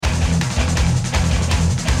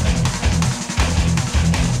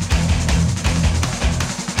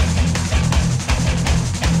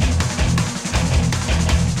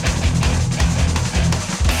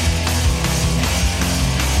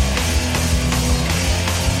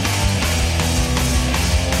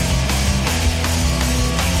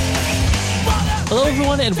Hello,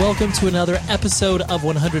 everyone, and welcome to another episode of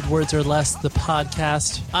 100 Words or Less, the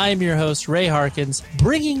podcast. I'm your host, Ray Harkins,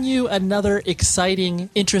 bringing you another exciting,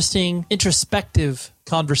 interesting, introspective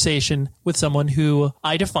conversation with someone who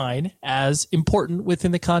I define as important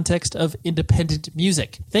within the context of independent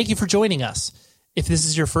music. Thank you for joining us. If this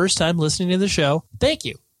is your first time listening to the show, thank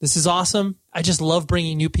you. This is awesome. I just love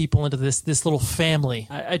bringing new people into this little family.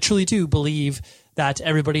 I truly do believe that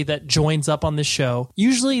everybody that joins up on this show,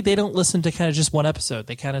 usually they don't listen to kind of just one episode.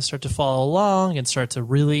 They kind of start to follow along and start to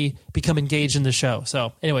really become engaged in the show.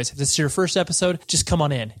 So anyways, if this is your first episode, just come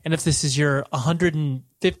on in. And if this is your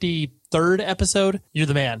 153rd episode, you're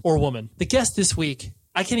the man or woman. The guest this week,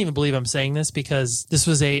 I can't even believe I'm saying this because this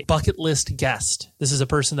was a bucket list guest. This is a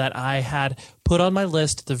person that I had put on my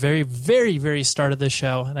list at the very, very, very start of the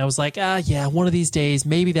show. And I was like, yeah, one of these days,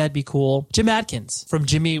 maybe that'd be cool. Jim Adkins from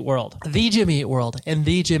Jimmy Eat World, the Jimmy Eat World, and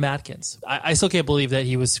the Jim Adkins. I still can't believe that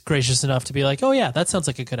he was gracious enough to be like, oh yeah, that sounds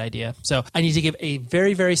like a good idea. So I need to give a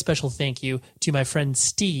very, very special thank you to my friend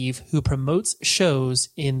Steve, who promotes shows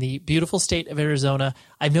in the beautiful state of Arizona.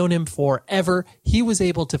 I've known him forever. He was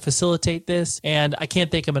able to facilitate this, and I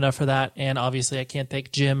can't thank him enough for that. And obviously, I can't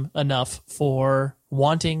thank Jim enough for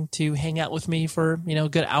wanting to hang out with me for, a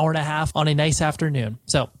good hour and a half on a nice afternoon.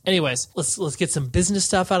 So anyways, let's get some business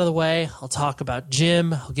stuff out of the way. I'll talk about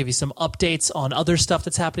Jim. I'll give you some updates on other stuff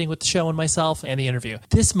that's happening with the show and myself and the interview.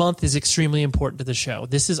 This month is extremely important to the show.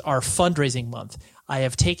 This is our fundraising month. I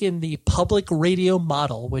have taken the public radio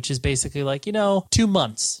model, which is basically like, 2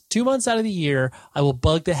 months. 2 months out of the year, I will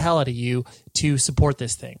bug the hell out of you to support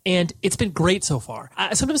this thing. And it's been great so far.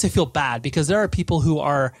 Sometimes I feel bad because there are people who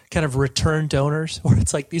are kind of return donors, where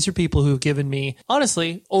it's like, these are people who've given me,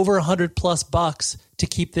 honestly, over $100+ to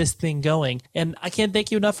keep this thing going. And I can't thank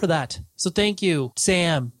you enough for that. So thank you,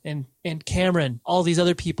 Sam and Cameron, all these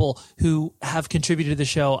other people who have contributed to the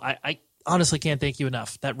show. I honestly can't thank you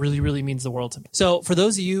enough. That really, really means the world to me. So for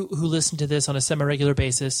those of you who listen to this on a semi-regular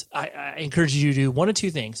basis, I encourage you to do one of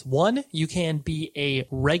two things. One, you can be a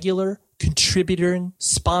regular contributing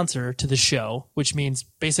sponsor to the show, which means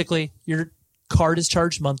basically your card is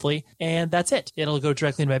charged monthly, and that's it. It'll go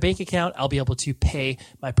directly into my bank account. I'll be able to pay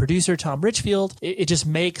my producer, Tom Richfield. It just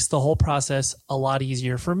makes the whole process a lot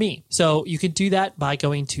easier for me. So you can do that by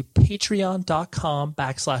going to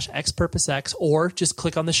patreon.com/xpurposex, or just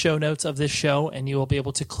click on the show notes of this show and you will be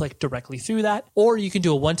able to click directly through that. Or you can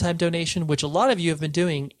do a one-time donation, which a lot of you have been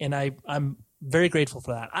doing, and I'm very grateful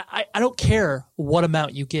for that. I don't care what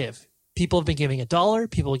amount you give. People have been giving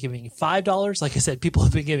 $1. People are giving $5. Like I said, people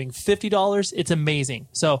have been giving $50. It's amazing.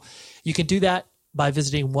 So you can do that by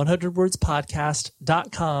visiting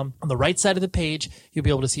 100wordspodcast.com. On the right side of the page, you'll be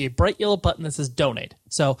able to see a bright yellow button that says donate.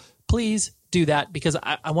 So please do that because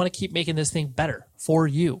I want to keep making this thing better for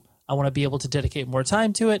you. I want to be able to dedicate more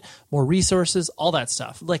time to it, more resources, all that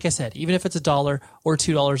stuff. Like I said, even if it's $1 or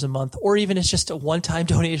 $2 a month, or even it's just a one-time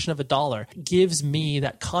donation of $1, gives me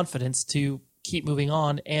that confidence to keep moving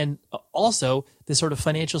on. And also this sort of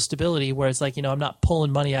financial stability where it's like, I'm not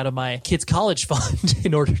pulling money out of my kids' college fund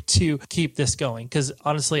in order to keep this going. Because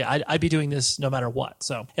honestly, I'd be doing this no matter what.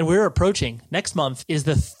 So, and we're approaching, next month is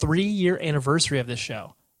the 3-year anniversary of this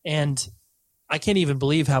show. And I can't even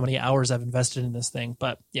believe how many hours I've invested in this thing.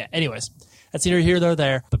 But yeah, anyways, that's neither here nor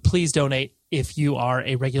there. But please donate if you are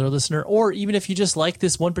a regular listener, or even if you just like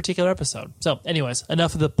this one particular episode. So anyways,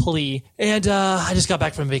 enough of the plea. And I just got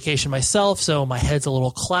back from vacation myself, so my head's a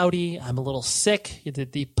little cloudy. I'm a little sick.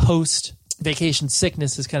 The post-vacation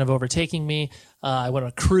sickness is kind of overtaking me. I went on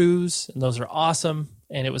a cruise, and those are awesome.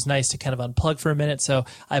 And it was nice to kind of unplug for a minute. So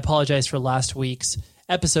I apologize for last week's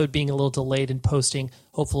episode being a little delayed in posting.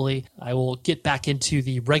 Hopefully I will get back into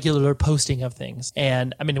the regular posting of things.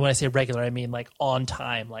 And I mean, when I say regular, I mean like on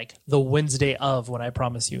time, like the Wednesday of when I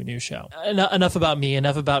promise you a new show. Enough about me,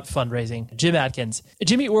 enough about fundraising. Jim Adkins.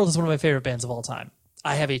 Jimmy Eat World is one of my favorite bands of all time.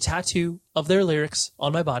 I have a tattoo of their lyrics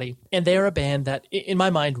on my body, and they are a band that, in my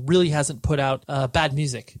mind, really hasn't put out bad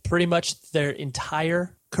music. Pretty much their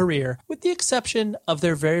entire career, with the exception of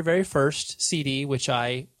their very, very first CD, which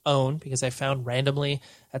I own because I found randomly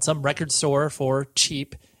at some record store for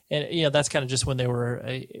cheap. And, that's kind of just when they were,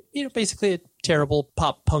 basically a terrible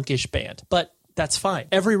pop punkish band. But that's fine.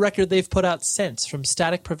 Every record they've put out since, from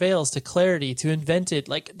Static Prevails to Clarity to Invented,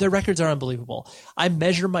 like, their records are unbelievable. I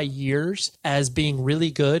measure my years as being really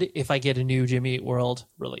good if I get a new Jimmy Eat World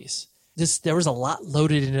release. There was a lot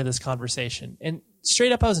loaded into this conversation, and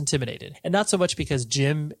straight up I was intimidated. And not so much because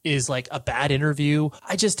Jim is like a bad interview.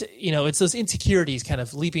 I just, it's those insecurities kind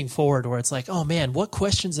of leaping forward where it's like, oh man, what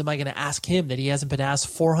questions am I going to ask him that he hasn't been asked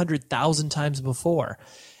 400,000 times before?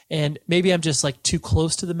 And maybe I'm just like too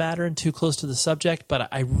close to the matter and too close to the subject, but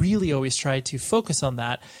I really always try to focus on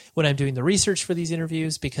that when I'm doing the research for these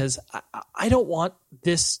interviews, because I don't want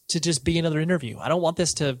this to just be another interview. I don't want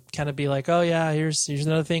this to kind of be like, oh yeah, here's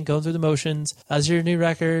another thing, going through the motions. How's your new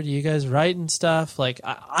record? You guys writing stuff? Like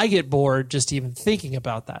I get bored just even thinking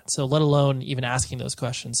about that. So let alone even asking those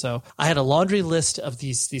questions. So I had a laundry list of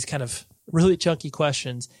these kind of really chunky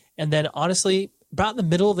questions. And then honestly, about in the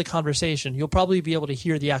middle of the conversation, you'll probably be able to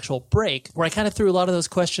hear the actual break where I kind of threw a lot of those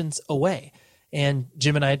questions away. And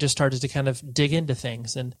Jim and I just started to kind of dig into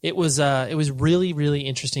things. And it was really, really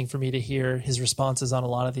interesting for me to hear his responses on a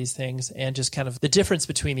lot of these things, and just kind of the difference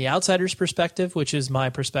between the outsider's perspective, which is my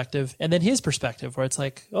perspective, and then his perspective, where it's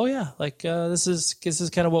like, oh yeah, like this is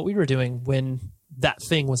kind of what we were doing when that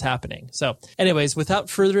thing was happening. So anyways, without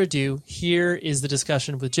further ado, here is the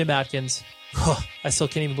discussion with Jim Adkins. I still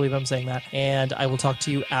can't even believe I'm saying that. And I will talk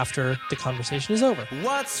to you after the conversation is over.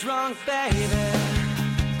 What's wrong, baby?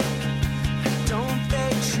 Don't they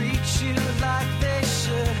treat you like they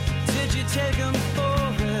should? Did you take them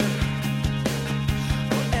for it?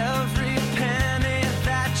 For every penny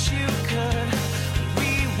that you could.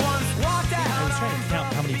 We once walked out. I was trying to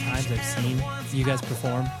count how many times I've seen you guys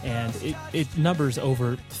perform, and it numbers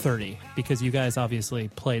over 30, because you guys obviously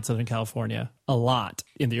played Southern California a lot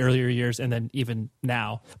in the earlier years and then even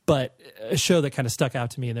now. But a show that kind of stuck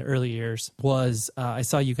out to me in the early years was I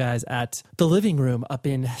saw you guys at the Living Room up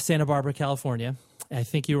in Santa Barbara, California. I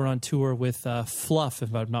think you were on tour with Fluff,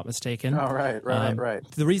 if I'm not mistaken. Oh, right.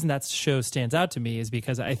 The reason that show stands out to me is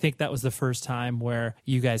because I think that was the first time where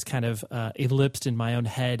you guys kind of ellipsed in my own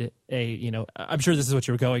head I'm sure this is what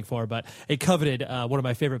you were going for, but it coveted one of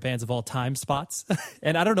my favorite bands of all time spots.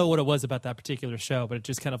 And I don't know what it was about that particular show, but it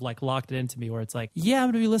just kind of like locked it into me, where it's like, yeah, I'm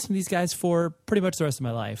going to be listening to these guys for pretty much the rest of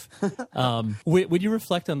my life. When you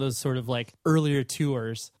reflect on those sort of like earlier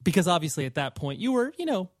tours, because obviously at that point you were,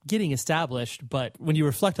 getting established, but when you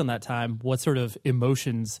reflect on that time, what sort of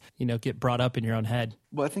emotions, get brought up in your own head?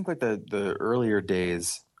 Well, I think like the earlier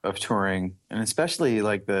days of touring, and especially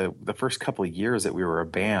like the first couple of years that we were a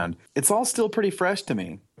band, it's all still pretty fresh to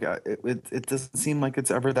me. It doesn't seem like it's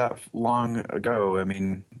ever that long ago. I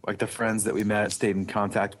mean, like the friends that we met, stayed in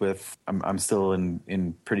contact with, I'm still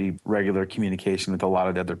in pretty regular communication with a lot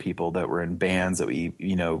of the other people that were in bands that we,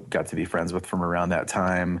 got to be friends with from around that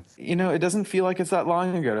time. It doesn't feel like it's that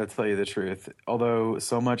long ago, to tell you the truth, although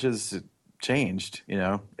so much has changed,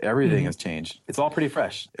 everything has changed. It's all pretty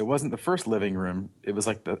fresh. It wasn't the first Living Room. It was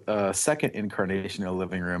like the second incarnation of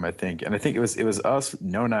Living Room, I think. And I think it was us,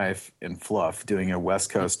 No Knife, and Fluff doing a West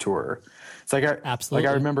Coast tour. It's like Absolutely.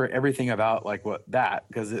 I remember everything about like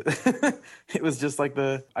because it it was just like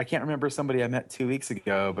I can't remember somebody I met 2 weeks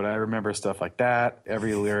ago, but I remember stuff like that.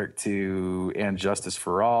 Every lyric to "And Justice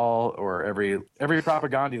for All," or every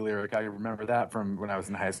Propaganda lyric. I remember that from when I was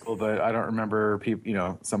in high school, but I don't remember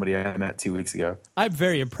people, somebody I met 2 weeks ago. I'm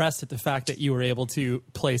very impressed at the fact that you were able to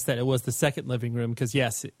place that it was the second Living Room, because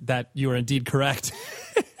yes, that you are indeed correct.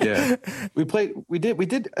 Yeah, we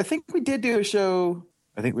did. I think we did do a show.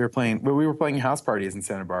 I think we were playing house parties in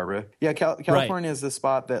Santa Barbara. Yeah, California is the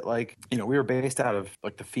spot that, like, we were based out of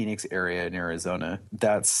like the Phoenix area in Arizona.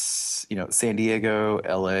 That's, San Diego,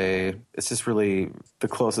 LA. It's just really the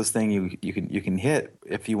closest thing you can hit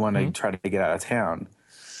if you want to try to get out of town.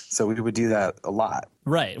 So we would do that a lot.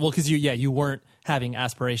 Right. Well, because you weren't having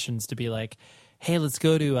aspirations to be like, hey, let's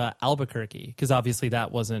go to Albuquerque, because obviously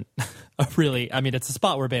that wasn't it's a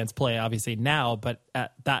spot where bands play obviously now, but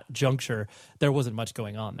at that juncture, there wasn't much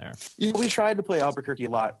going on there. Yeah, we tried to play Albuquerque a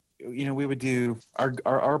lot. We would do,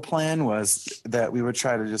 our plan was that we would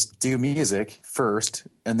try to just do music first,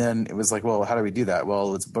 and then it was like, well, how do we do that?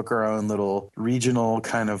 Well, let's book our own little regional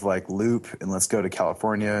kind of like loop, and let's go to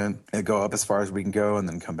California and go up as far as we can go and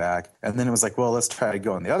then come back. And then it was like, well, let's try to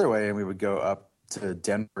go on the other way, and we would go up to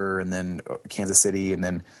Denver and then Kansas City and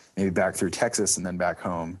then maybe back through Texas and then back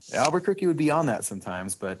home. Albuquerque would be on that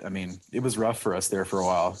sometimes, but I mean, it was rough for us there for a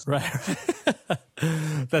while. Right.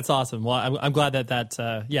 That's awesome. Well, I'm glad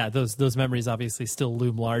that those memories obviously still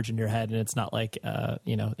loom large in your head, and it's not like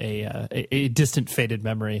a distant faded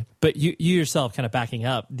memory. But you yourself, kind of backing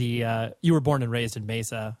up, you were born and raised in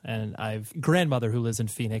Mesa, and I've grandmother who lives in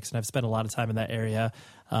Phoenix, and I've spent a lot of time in that area.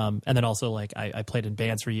 And then also, like, I played in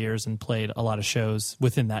bands for years and played a lot of shows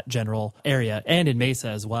within that general area and in Mesa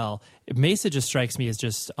as well. Mesa just strikes me as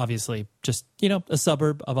just obviously just, a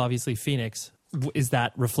suburb of obviously Phoenix. is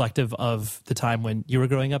that reflective of the time when you were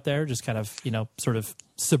growing up there? Just kind of, sort of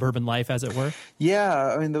suburban life, as it were?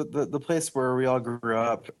 Yeah, I mean, the place where we all grew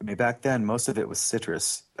up, I mean, back then, most of it was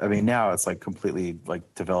citrus. I mean, now it's like completely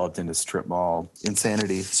like developed into strip mall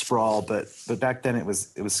insanity, sprawl. But back then it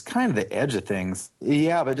was kind of the edge of things.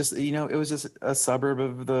 Yeah, but just, it was just a suburb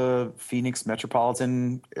of the Phoenix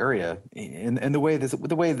metropolitan area. And the way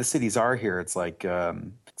the cities are here, it's like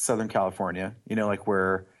Southern California, like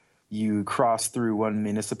where you cross through one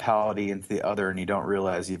municipality into the other and you don't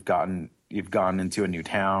realize you've gone into a new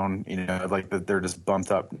town, like they're just bumped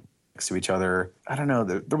up next to each other. I don't know.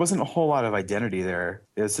 There wasn't a whole lot of identity there.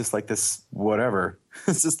 It was just like this whatever.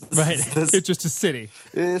 It's just it's just a city.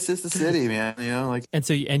 It's just a city, man. And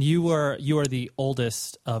so, and you are the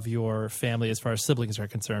oldest of your family as far as siblings are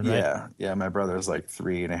concerned, right? Yeah. My brother's like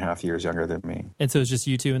 3.5 years younger than me. And so it's just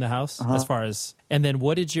you two in the house as far as. And then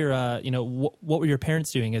what did your what were your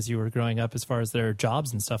parents doing as you were growing up as far as their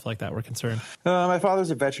jobs and stuff like that were concerned? My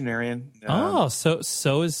father's a veterinarian.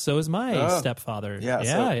 So is my stepfather.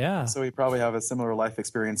 Yeah. So we probably have a similar life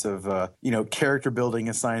experience of character building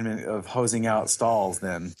assignment of hosing out stalls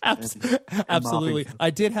then. Absolutely. I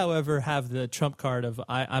did, however, have the trump card of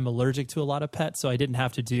I'm allergic to a lot of pets, so I didn't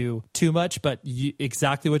have to do too much, but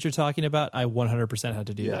exactly what you're talking about, I 100% had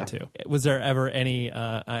to do that too. Was there ever any,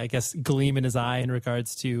 I guess, gleam in his eye in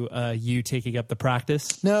regards to you taking up the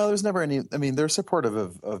practice? No, there's never any. I mean, they're supportive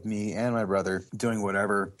of me and my brother doing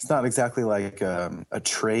whatever. It's not exactly like a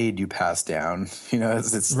trade you pass down.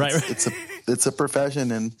 It's a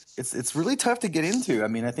profession, and it's really tough to get into. I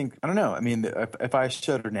mean, I don't know. I mean, if I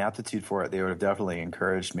showed an aptitude for it, they would have definitely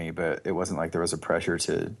encouraged me, but it wasn't like there was a pressure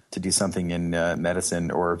to do something in medicine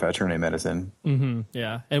or veterinary medicine. Mm-hmm.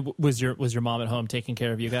 Yeah. And was your mom at home taking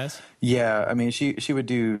care of you guys? Yeah. I mean, she would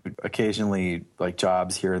do occasionally like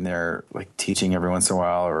jobs here and there, like teaching every once in a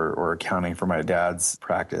while or accounting for my dad's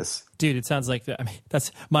practice. Dude, it sounds like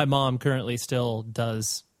that's my mom currently still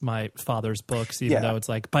does my father's books, even though it's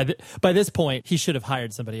like by this point he should have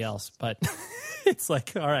hired somebody else, but it's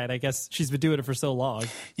like, all right, I guess she's been doing it for so long.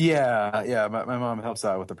 Yeah. My mom helps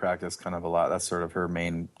out with the practice kind of a lot. That's sort of her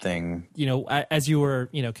main thing. As you were,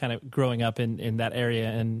 kind of growing up in that area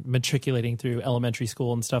and matriculating through elementary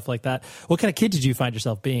school and stuff like that, what kind of kid did you find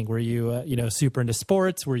yourself being? Were you, super into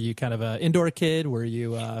sports? Were you kind of an indoor kid? Were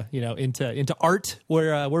you, into art?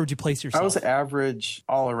 Where would you place yourself? I was average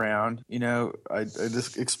all around. I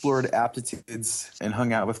just explored aptitudes and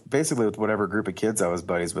hung out with whatever group of kids I was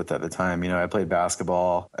buddies with at the time. I played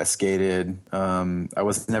basketball, I skated. I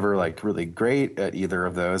was never like really great at either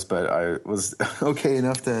of those, but I was okay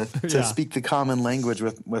enough to speak the common language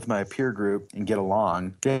with my peer group and get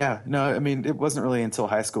along. Yeah, no, I mean, it wasn't really until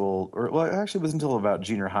high school, it actually was until about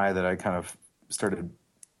junior high that I kind of started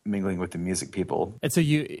mingling with the music people. And so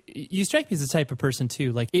you strike me as the type of person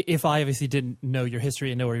too, like if I obviously didn't know your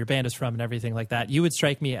history and know where your band is from and everything like that, you would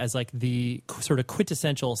strike me as like the sort of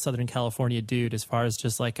quintessential Southern California dude as far as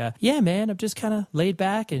just like man, I'm just kind of laid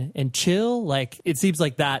back and chill. Like it seems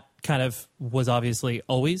like that kind of was obviously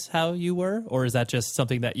always how you were, or is that just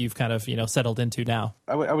something that you've kind of, settled into now?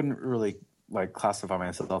 I wouldn't really like classify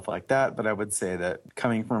myself like that, but I would say that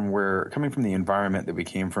coming from the environment that we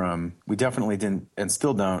came from, we definitely didn't and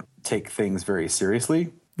still don't take things very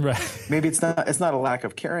seriously. Right. Maybe it's not a lack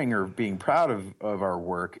of caring or being proud of our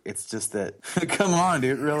work. It's just that, come on,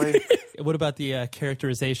 dude, really? What about the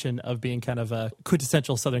characterization of being kind of a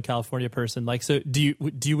quintessential Southern California person? Like, so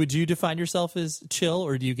would you define yourself as chill,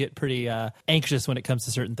 or do you get pretty anxious when it comes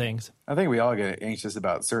to certain things? I think we all get anxious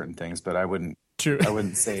about certain things, but I wouldn't. True. I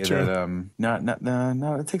wouldn't say that.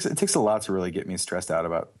 No. It takes a lot to really get me stressed out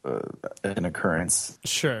about an occurrence.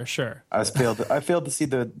 Sure. I failed to see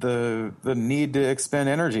the need to expend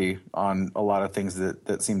energy on a lot of things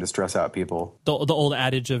that seem to stress out people. The old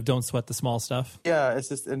adage of "don't sweat the small stuff." Yeah, it's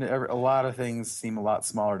just a lot of things seem a lot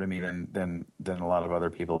smaller to me than a lot of other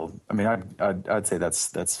people. I mean, I'd say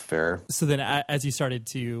that's fair. So then, as you started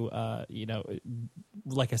to,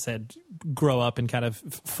 like I said, grow up and kind of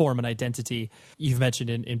form an identity. You've mentioned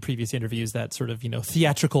in previous interviews that sort of,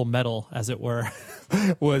 theatrical metal, as it were,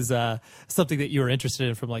 was something that you were interested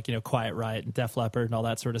in from like, Quiet Riot and Def Leppard and all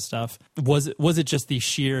that sort of stuff. Was it just the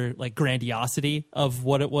sheer like grandiosity of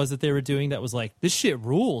what it was that they were doing that was like, this shit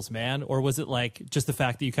rules, man? Or was it like just the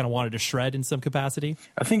fact that you kind of wanted to shred in some capacity?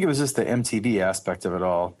 I think it was just the MTV aspect of it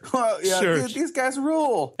all. Well, yeah, sure. These guys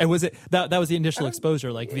rule. And was it that was the initial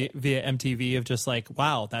exposure, like via MTV, of just like,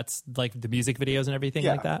 wow, that's like like the music videos and everything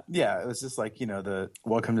like that? Yeah, it was just like, the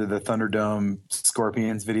Welcome to the Thunderdome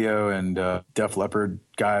Scorpions video and Def Leppard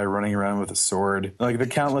guy running around with a sword. Like the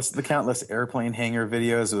countless airplane hangar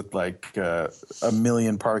videos with like a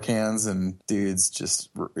million parkans and dudes just,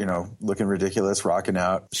 looking ridiculous, rocking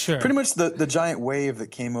out. Sure. Pretty much the giant wave that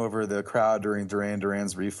came over the crowd during Duran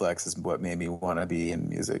Duran's Reflex is what made me want to be in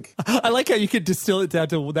music. I like how you could distill it down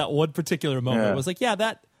to that one particular moment. Yeah. It was like,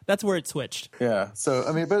 that's where it switched. Yeah. So,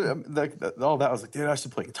 I mean, but all that, I was like, dude, I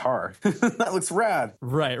should play guitar. That looks rad.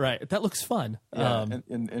 Right. That looks fun. Yeah.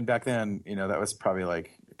 And back then, that was probably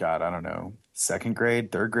like, God, I don't know, second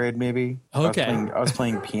grade, third grade, maybe. Okay. I was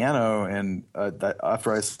playing piano, and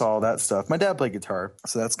after I saw all that stuff, my dad played guitar.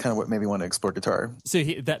 So that's kind of what made me want to explore guitar. So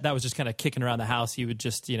that was just kind of kicking around the house. You would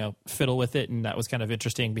just, fiddle with it. And that was kind of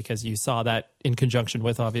interesting because you saw that in conjunction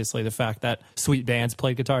with, obviously, the fact that sweet bands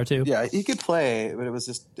played guitar too. Yeah, he could play, but it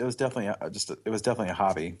was definitely a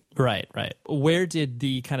hobby. Right. Where did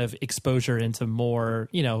the kind of exposure into more,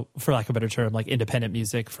 for lack of a better term, like independent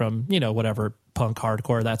music from, whatever, punk,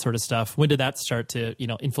 hardcore, that sort of stuff, when did that start to,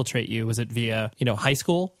 infiltrate you? Was it via, high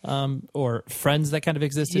school or friends that kind of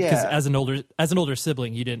existed? Because as an older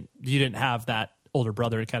sibling, you didn't have that older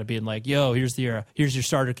brother kind of being like, yo, here's your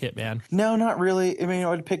starter kit, man. No, not really. I mean, I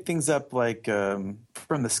would pick things up like from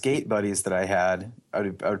the skate buddies that I had. I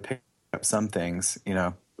would pick up some things,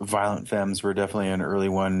 Violent Femmes were definitely an early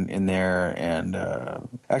one in there. And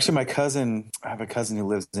actually, I have a cousin who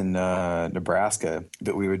lives in Nebraska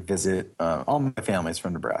that we would visit. All my family's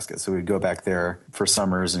from Nebraska. So we'd go back there for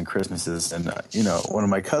summers and Christmases. And, one of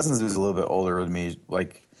my cousins who's a little bit older than me,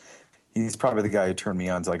 like, he's probably the guy who turned me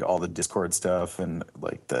on to like all the Discord stuff and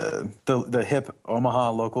like the hip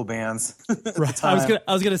Omaha local bands. Right. I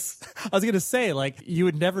was gonna say, like, you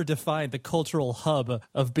would never define the cultural hub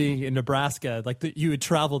of being in Nebraska. Like you would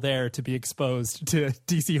travel there to be exposed to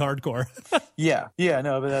DC hardcore. Yeah.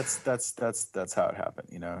 No, but that's how it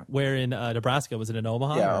happened. Where in Nebraska? Was it in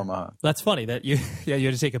Omaha? Yeah, Omaha. That's funny that you had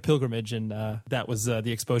to take a pilgrimage, and that was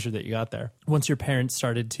the exposure that you got there. Once your parents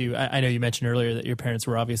started to, I know you mentioned earlier that your parents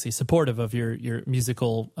were obviously supportive of your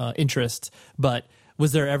musical interests, but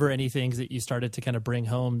was there ever any things that you started to kind of bring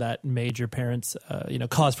home that made your parents,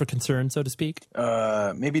 cause for concern, so to speak?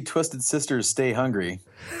 Maybe Twisted Sister's "Stay Hungry."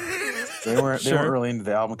 They weren't really into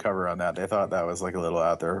the album cover on that. They thought that was like a little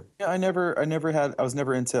out there. Yeah, I was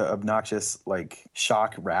never into obnoxious like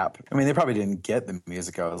shock rap. I mean, they probably didn't get the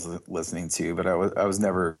music I was listening to, but I was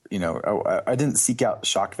never, I didn't seek out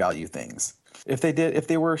shock value things. If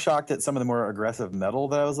they were shocked at some of the more aggressive metal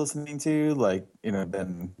that I was listening to, like,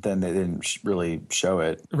 then they didn't really show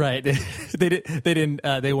it. Right.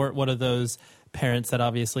 They weren't one of those parents that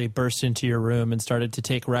obviously burst into your room and started to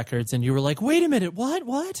take records, and you were like, wait a minute,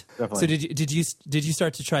 what? Definitely. So did you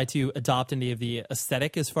start to try to adopt any of the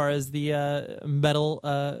aesthetic as far as the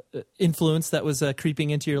metal influence that was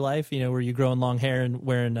creeping into your life? Were you growing long hair and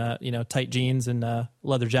wearing tight jeans and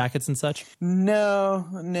leather jackets and such? No.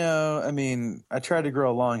 I mean, I tried to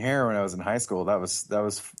grow long hair when I was in high school. That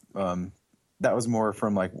was more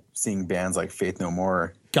from like seeing bands like Faith No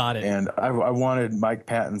More. Got it. And I wanted Mike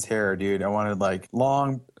Patton's hair, dude. I wanted like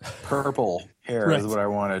long purple hair Right. is what I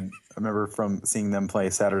wanted. I remember from seeing them play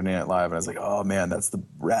Saturday Night Live, and I was like, oh man, that's the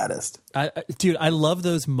raddest. Dude, I love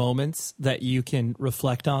those moments that you can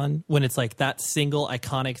reflect on when it's like that single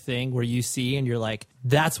iconic thing where you see and you're like,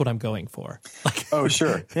 that's what I'm going for. Like, Oh,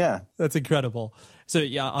 sure. Yeah. that's incredible. So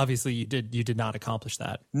yeah, obviously you did not accomplish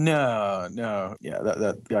that. No. Yeah,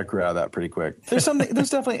 that I grew out of that pretty quick. There's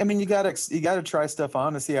definitely, I mean, you gotta try stuff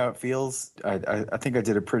on to see how it feels. I think I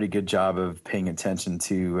did a pretty good job of paying attention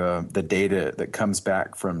to the data that comes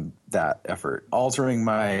back from that effort, altering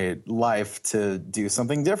my life to do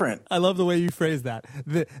something different. I love the way you phrase that.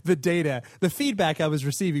 The data, the feedback I was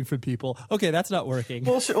receiving from people. Okay, that's not working.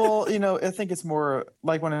 Well, I think it's more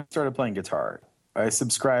like when I started playing guitar. I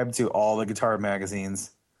subscribed to all the guitar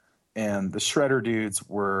magazines, and the shredder dudes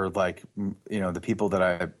were like, the people that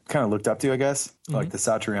I kind of looked up to, I guess, like the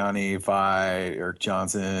Satriani, Vi, Eric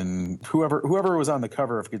Johnson, whoever was on the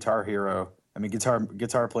cover of Guitar Hero. I mean,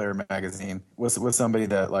 Guitar Player magazine was somebody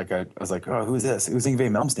that like I was like, oh, who's this? It was Yngwie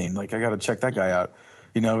Malmsteen. Like, I got to check that guy out.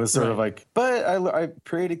 It was sort of like, but I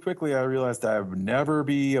pretty quickly I realized I would never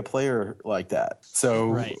be a player like that.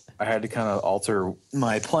 So I had to kind of alter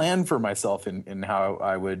my plan for myself in how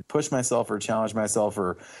I would push myself or challenge myself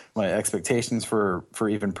or my expectations for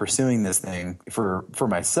even pursuing this thing for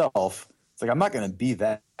myself It's like, I'm not going to be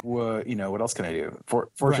that. What else can I do?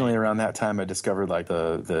 Fortunately, around that time, I discovered like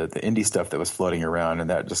the indie stuff that was floating around, and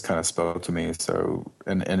that just kind of spoke to me. So,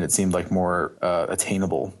 and it seemed like more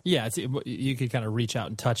attainable. Yeah, you could kind of reach out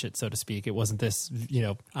and touch it, so to speak. It wasn't this,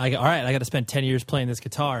 I got to spend 10 years playing this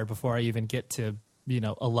guitar before I even get to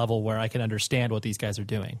a level where I can understand what these guys are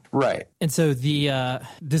doing. Right. And so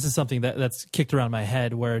this is something that's kicked around my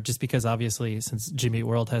head, where just because obviously since Jimmy Eat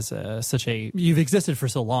World has you've existed for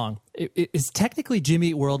so long, is technically Jimmy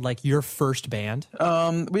Eat World like your first band?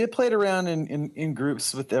 We had played around in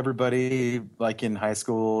groups with everybody, like in high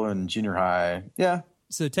school and junior high. Yeah.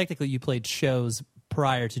 So technically you played shows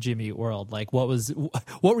prior to Jimmy Eat World. Like what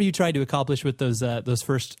were you trying to accomplish with those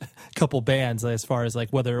first couple bands, as far as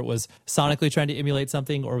like whether it was sonically trying to emulate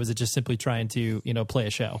something, or was it just simply trying to play a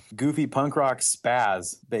show? Goofy punk rock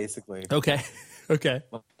spaz, basically. Okay.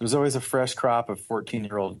 There's always a fresh crop of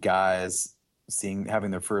 14-year-old guys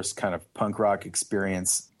having their first kind of punk rock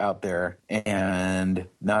experience out there, and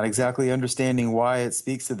not exactly understanding why it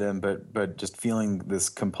speaks to them, but just feeling this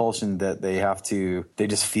compulsion that they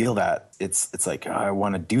just feel that it's like, oh, I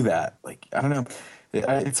want to do that. Like, I don't know.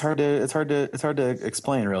 It's hard to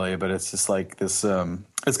explain really, but it's just like this,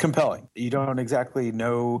 it's compelling. You don't exactly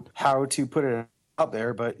know how to put it out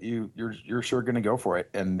there, but you're sure going to go for it,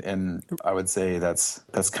 and I would say that's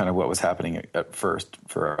kind of what was happening at first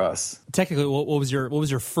for us. Technically, what was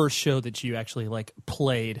your first show that you actually like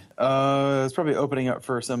played? It was probably opening up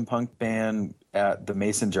for some punk band at the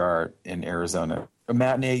Mason Jar in Arizona. A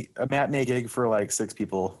matinee gig for like 6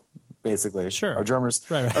 people. Basically, sure. Our drummer's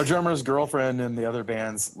right. Our drummer's girlfriend and the other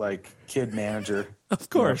band's like kid manager, of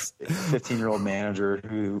course, 15-year-old manager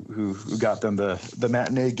who got them the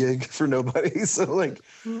matinee gig for nobody. So like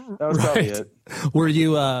that was probably it. Were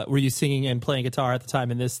you singing and playing guitar at the time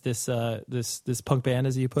in this punk band,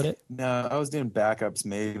 as you put it? No, I was doing backups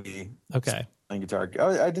maybe. Okay. Playing guitar.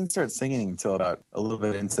 I didn't start singing until about a little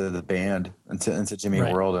bit into the band, into Jimmy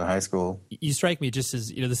Eat World in high school. You strike me just as,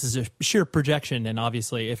 this is a sheer projection, and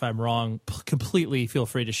obviously if I'm wrong, completely feel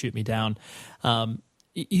free to shoot me down.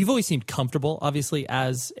 You've always seemed comfortable, obviously,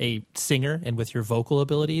 as a singer and with your vocal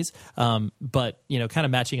abilities, but kind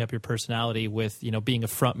of matching up your personality with being a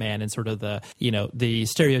frontman and sort of the the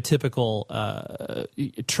stereotypical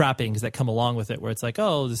trappings that come along with it, where it's like,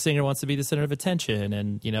 oh, the singer wants to be the center of attention,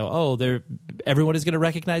 and everyone is going to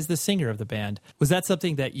recognize the singer of the band. Was that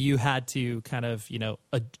something that you had to kind of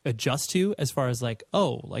adjust to, as far as like,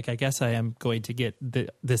 oh, like I guess I am going to get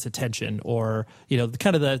this attention, or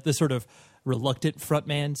kind of the sort of reluctant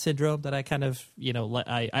frontman syndrome that I kind of,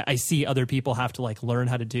 I see other people have to like learn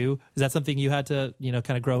how to do? Is that something you had to,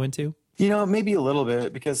 kind of grow into? Maybe a little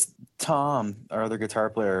bit, because Tom, our other guitar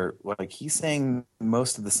player, like he sang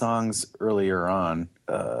most of the songs earlier on.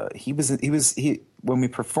 When we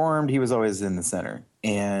performed, he was always in the center,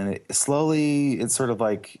 and slowly it sort of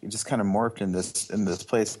like it just kind of morphed in this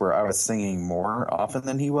place where I was singing more often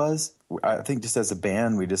than he was. I think just as a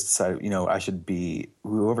band, we just decided, I should be,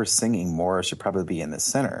 whoever's singing more should probably be in the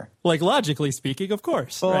center. Like logically speaking, of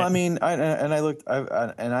course. Well, right. I mean,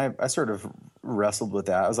 I sort of wrestled with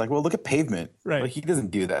that. I was like, well, look at Pavement. Right. Like, he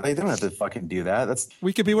doesn't do that. They don't have to fucking do that.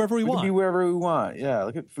 We could be wherever we want. We could be wherever we want. Yeah.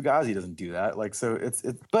 Look at Fugazi doesn't do that. Like, so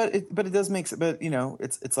but it does make, but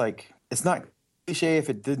it's like, it's not cliche if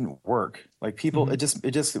it didn't work. Like people,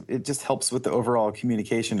 Mm-hmm. it just helps with the overall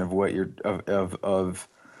communication of what of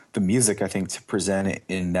the music, I think, to present it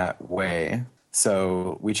in that way.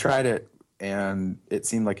 So we tried it, and it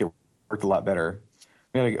seemed like it worked a lot better.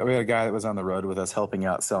 We had a guy that was on the road with us helping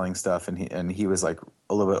out selling stuff, and he was like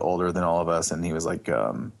a little bit older than all of us, and he was like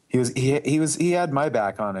he had my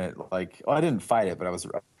back on it. Like, I didn't fight it, but I was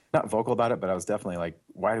not vocal about it, but I was definitely like,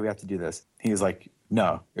 why do we have to do this? He was like,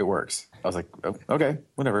 no, it works. I was like, oh, okay,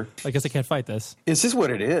 whatever. I guess I can't fight this. It's just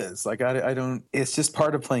what it is. Like, I don't. It's just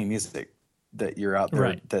part of playing music that you're out there.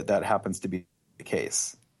 Right. That happens to be the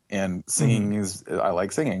case. And singing is, I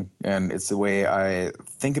like singing, and it's the way I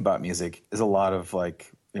think about music. Is a lot of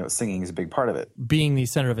like, singing is a big part of it. Being the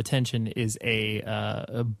center of attention is a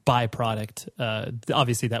byproduct.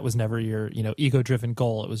 Obviously, that was never your ego-driven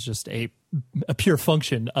goal. It was just a pure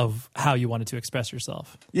function of how you wanted to express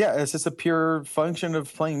yourself. Yeah, it's just a pure function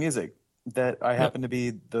of playing music that I happen to be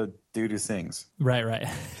the dude who sings. Right.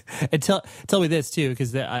 And tell me this too,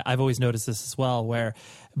 because I've always noticed this as well, where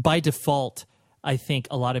by default, I think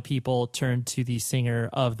a lot of people turn to the singer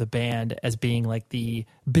of the band as being like the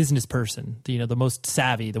business person, the most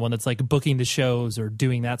savvy, the one that's like booking the shows or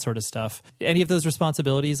doing that sort of stuff. Any of those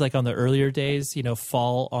responsibilities, like on the earlier days,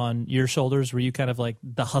 fall on your shoulders? Were you kind of like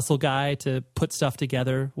the hustle guy to put stuff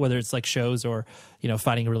together, whether it's like shows or,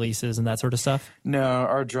 finding releases and that sort of stuff? No,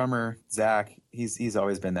 our drummer, Zach, he's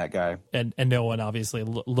always been that guy. And no one obviously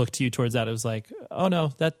looked to you towards that. It was like, oh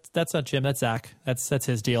no, that's not Jim, that's Zach. That's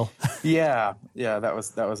his deal. Yeah, that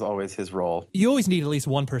was always his role. You always need at least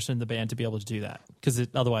one person in the band to be able to do that, because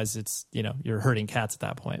otherwise it's, you're herding cats at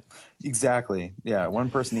that point. Exactly. Yeah,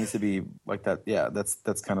 one person needs to be like that. Yeah,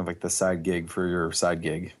 that's kind of like the side gig for your side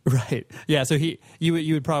gig. Right. Yeah, so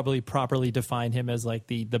you would probably properly define him as like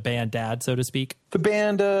the band dad, so to speak. The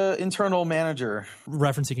band internal manager.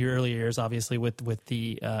 Referencing your earlier years, obviously, with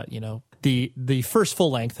the the first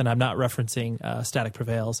full length, and I'm not referencing Static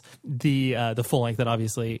Prevails, the full length that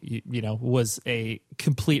obviously was a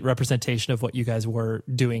complete representation of what you guys were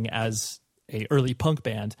doing as a early punk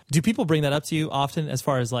band. Do people bring that up to you often, as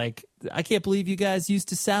far as like, I can't believe you guys used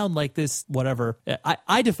to sound like this, whatever?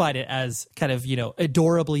 I define it as kind of,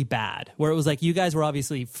 adorably bad, where it was like you guys were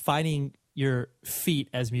obviously finding your feet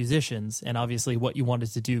as musicians and obviously what you wanted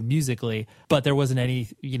to do musically, but there wasn't any,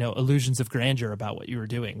 illusions of grandeur about what you were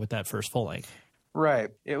doing with that first full length. Right.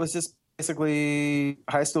 It was just basically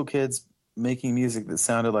high school kids making music that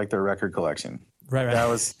sounded like their record collection. Right. That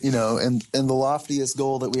was, and the loftiest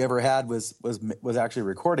goal that we ever had was actually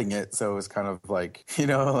recording it. So it was kind of like,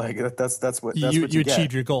 that's what you achieved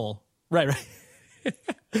get. Your goal. Right.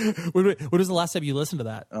 When was the last time you listened to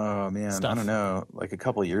that? Oh man, stuff? I don't know, like a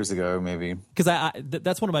couple of years ago, maybe. Because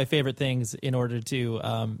that's one of my favorite things in order to,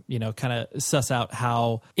 kind of suss out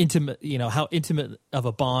how intimate of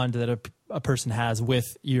a bond that a person has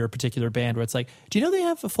with your particular band. Where it's like, do you know they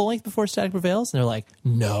have a full length before Static Prevails? And they're like,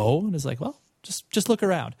 no, and it's like, well, just look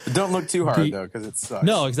around. Don't look too hard though, because it sucks.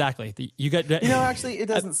 No, exactly. You got. Actually, it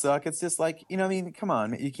doesn't suck. It's just like, come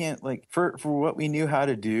on, you can't, like, for what we knew how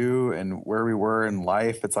to do and where we were in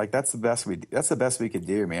life. It's like that's the best we could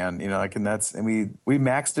do, man. And we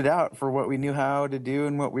maxed it out for what we knew how to do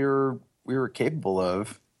and what we were capable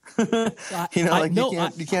of. You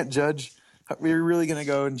can't judge. We're really going to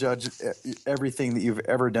go and judge everything that you've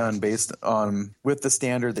ever done based on with the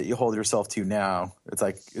standard that you hold yourself to now. It's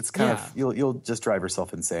like, it's kind of, you'll just drive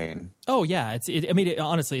yourself insane. Oh yeah.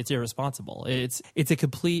 Honestly, it's irresponsible. It's a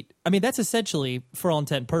complete, that's essentially, for all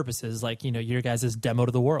intent and purposes, like, your guys' demo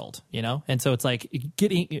to the world, And so it's like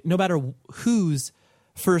getting, no matter whose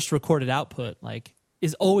first recorded output, like,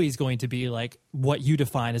 is always going to be like what you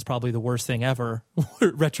define as probably the worst thing ever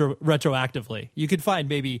retroactively. You could find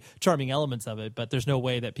maybe charming elements of it, but there's no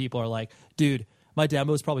way that people are like, dude, my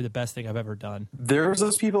demo is probably the best thing I've ever done. There's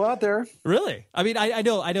those people out there. Really? I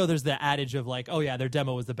know there's the adage of like, oh yeah, their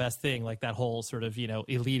demo was the best thing, like that whole sort of,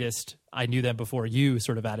 elitist, I knew them before you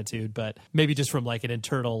sort of attitude, but maybe just from like an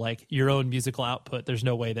internal, like your own musical output, there's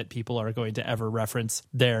no way that people are going to ever reference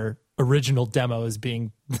their original demo as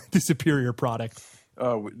being the superior product.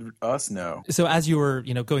 Us, no. So as you were,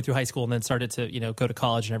 going through high school and then started to, go to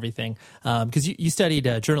college and everything, because you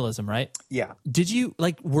studied journalism, right? Yeah. Did you,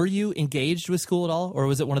 were you engaged with school at all? Or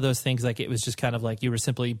was it one of those things like it was just kind of like you were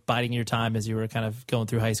simply biding your time as you were kind of going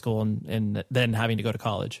through high school and then having to go to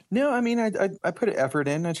college? No, I put effort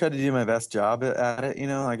in. I tried to do my best job at it,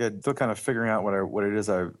 I'm still kind of figuring out what it is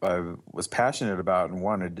I was passionate about and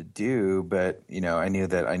wanted to do. But, I knew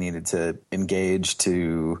that I needed to engage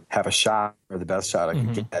to have a shot, or the best shot I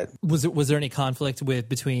could get. Was there any conflict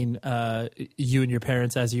between you and your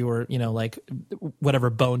parents as you were, whatever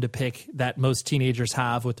bone to pick that most teenagers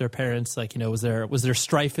have with their parents? Like, was there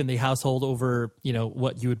strife in the household over,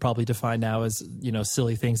 what you would probably define now as,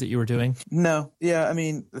 silly things that you were doing? No. Yeah.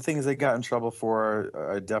 The things they got in trouble for,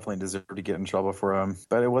 I definitely deserved to get in trouble for them.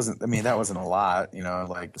 But it wasn't, that wasn't a lot,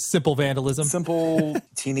 like simple vandalism, simple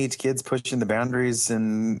teenage kids pushing the boundaries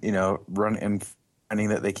and, run and finding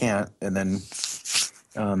that they can't, and then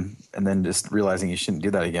just realizing you shouldn't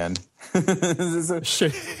do that again.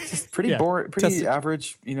 It's pretty boring, pretty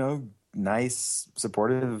average, nice,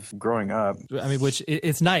 supportive growing up. Which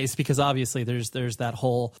it's nice because obviously there's that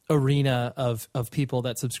whole arena of people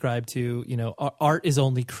that subscribe to, art is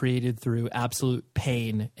only created through absolute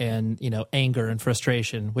pain and, anger and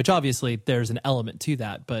frustration, which obviously there's an element to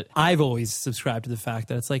that. But I've always subscribed to the fact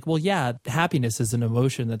that it's like, well, yeah, happiness is an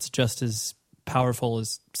emotion that's just as powerful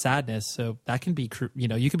as sadness. So that can be,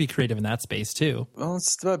 you can be creative in that space too. Well,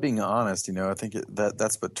 it's about being honest. I think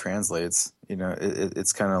that's what translates.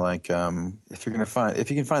 It's kind of like if you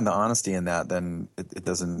can find the honesty in that, then it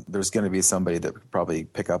doesn't. There's going to be somebody that would probably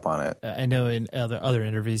pick up on it. I know in other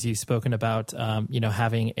interviews you've spoken about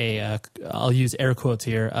having I'll use air quotes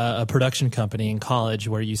here, a production company in college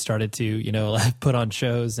where you started to put on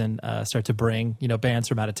shows and start to bring bands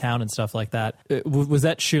from out of town and stuff like that. Was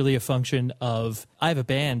that surely a function of I have a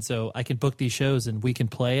band so I can book these shows and we can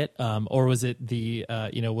play it, or was it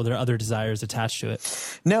were there other desires attached to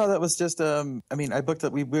it? No, that was just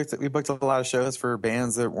we booked a lot of shows for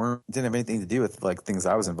bands that didn't have anything to do with like things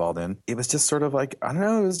I was involved in. It was just sort of like, I don't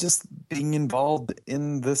know, it was just being involved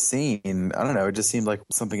in the scene. I don't know, it just seemed like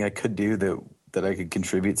something I could do that I could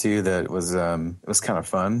contribute to, that was it was kind of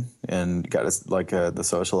fun, and got us the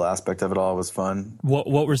social aspect of it all was fun. What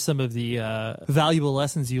were some of the valuable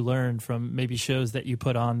lessons you learned from maybe shows that you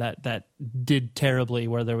put on that did terribly,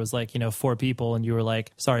 where there was 4 people and you were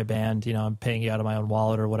like, sorry band, I'm paying you out of my own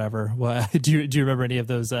wallet or whatever? Do you remember any of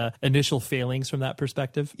those initial failings from that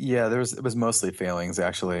perspective? Yeah, it was mostly failings,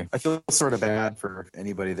 actually. I feel sort of bad for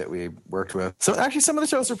anybody that we worked with. So actually some of the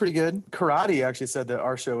shows were pretty good. Karate actually said that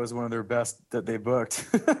our show was one of their best that they booked.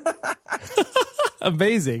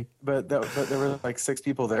 Amazing. But there were 6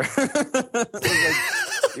 people there.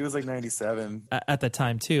 It was like 97 at the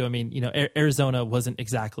time too. I mean, Arizona wasn't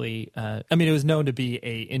exactly it was known to be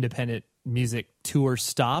a independent music tour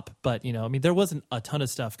stop, but there wasn't a ton of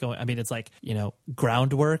stuff going. It's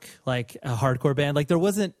Groundwork, like a hardcore band, there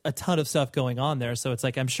wasn't a ton of stuff going on there. So it's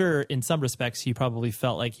I'm sure in some respects you probably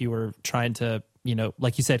felt like you were trying to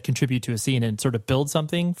like you said, contribute to a scene and sort of build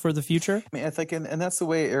something for the future. I think, and that's the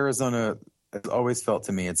way Arizona has always felt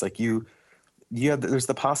to me. It's like there's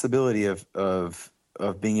the possibility of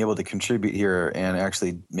being able to contribute here and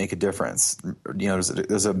actually make a difference.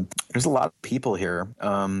 There's a lot of people here,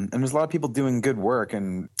 and there's a lot of people doing good work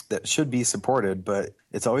and that should be supported, but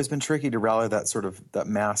it's always been tricky to rally that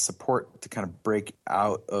mass support to kind of break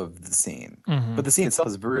out of the scene. Mm-hmm. But the scene itself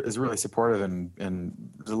is really supportive, and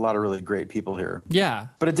there's a lot of really great people here. Yeah.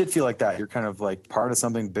 But it did feel like that. You're kind of like part of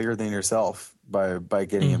something bigger than yourself by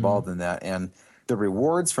getting mm-hmm. involved in that. And the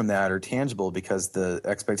rewards from that are tangible because the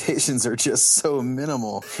expectations are just so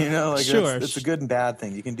minimal. Sure. It's a good and bad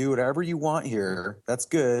thing. You can do whatever you want here. That's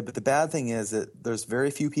good. But the bad thing is that there's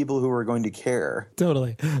very few people who are going to care.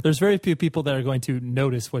 Totally. There's very few people that are going to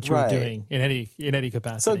notice what you're doing in any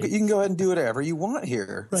capacity. So you can go ahead and do whatever you want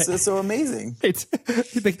here. Right. It's so amazing. It's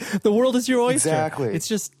the world is your oyster. Exactly.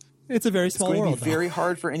 It's a very small world. It's going to be very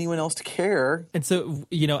hard for anyone else to care. And so,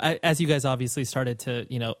 as you guys obviously started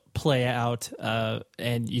to, play out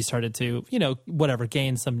and you started to,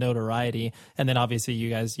 gain some notoriety. And then obviously you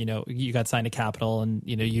guys, you got signed to Capitol, and,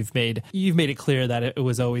 you've made it clear that it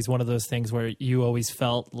was always one of those things where you always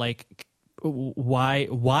felt like, why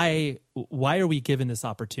are we given this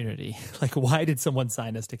opportunity? Why did someone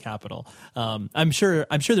sign us to Capitol? I'm sure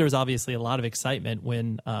there was obviously a lot of excitement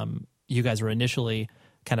when you guys were initially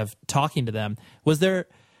kind of talking to them. Was there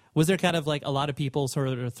kind of a lot of people sort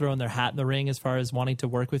of throwing their hat in the ring as far as wanting to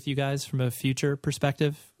work with you guys from a future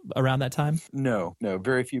perspective around that time? No,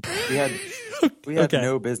 very few. We had okay.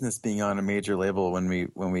 No business being on a major label when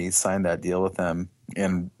we signed that deal with them,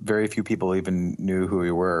 and very few people even knew who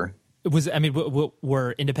we were.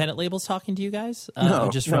 Were independent labels talking to you guys?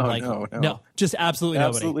 No, just from no, just absolutely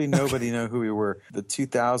nobody. Absolutely nobody knew who we were. The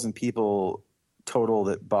 2,000 people total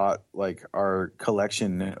that bought our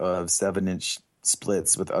collection of 7-inch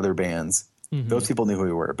splits with other bands. Mm-hmm. Those people knew who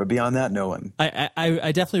we were, but beyond that, no one.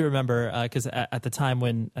 I definitely remember because at the time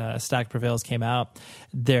when Stack Prevails came out,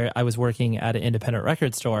 I was working at an independent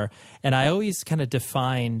record store, and I always kind of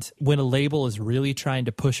defined when a label is really trying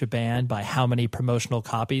to push a band by how many promotional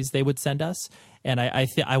copies they would send us. And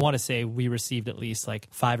I want to say we received at least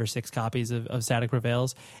 5 or 6 copies of Static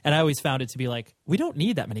Prevails. And I always found it to be we don't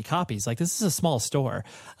need that many copies. This is a small store.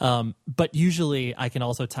 But usually I can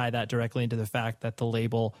also tie that directly into the fact that the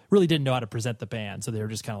label really didn't know how to present the band. So they were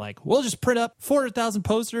just kind of we'll just print up 400,000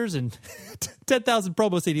 posters and 10,000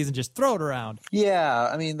 promo CDs and just throw it around.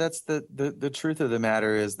 Yeah. That's the truth of the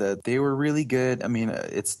matter is that they were really good.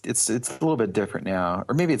 It's a little bit different now,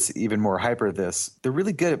 or maybe it's even more hyper this. They're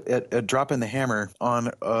really good at dropping the hammer on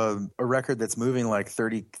a record that's moving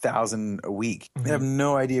 30,000 a week. Mm-hmm. They have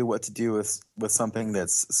no idea what to do with something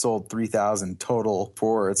that's sold 3,000 total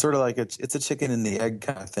for. It's sort of it's a chicken and the egg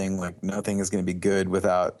kind of thing. Nothing is going to be good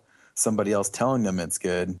without somebody else telling them it's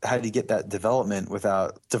good? How do you get that development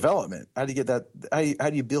without development? How do you get that? How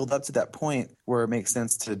do you build up to that point where it makes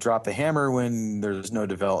sense to drop the hammer when there's no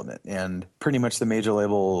development? And pretty much the major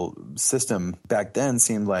label system back then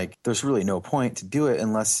seemed like there's really no point to do it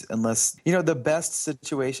unless the best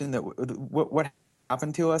situation that what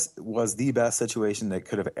happened to us was the best situation that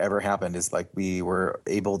could have ever happened is like we were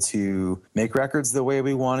able to make records the way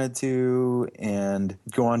we wanted to and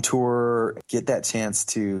go on tour, get that chance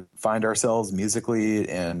to find ourselves musically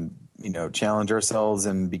and, challenge ourselves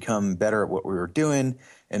and become better at what we were doing,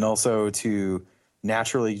 and also to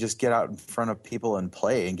naturally just get out in front of people and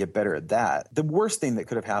play and get better at that. The worst thing that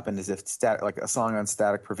could have happened is if a song on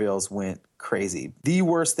Static Prevails went crazy. The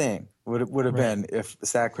worst thing would have been if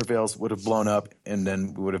Static Prevails would have blown up, and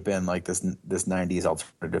then we would have been like this 90s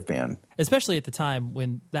alternative band. Especially at the time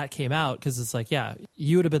when that came out, because it's like, yeah,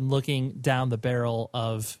 you would have been looking down the barrel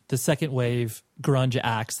of the second wave grunge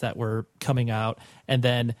acts that were coming out, and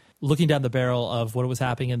then looking down the barrel of what was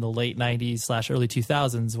happening in the late 90s / early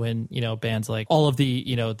 2000s when, bands like all of the,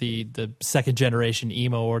 the second generation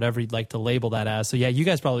emo or whatever you'd like to label that as. So yeah, you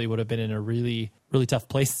guys probably would have been in a really, really tough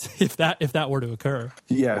place if that were to occur.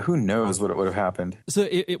 Yeah, who knows what would have happened. So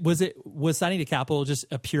was signing to Capitol just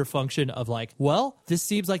a pure function of like, well, this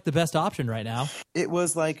seems like the best option right now? It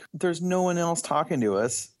was like there's no one else talking to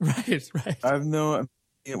us. Right.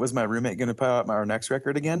 Was my roommate going to put out our next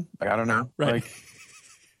record again? Like, I don't know. Right.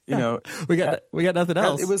 We got nothing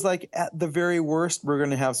else. It was like at the very worst, we're going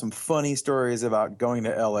to have some funny stories about going to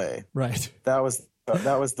LA. Right. That was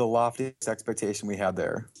the loftiest expectation we had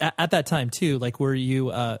there. At that time too, like, were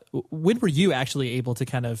you, when were you actually able to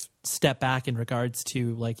kind of step back in regards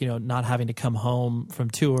to like, not having to come home from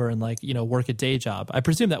tour and like, work a day job? I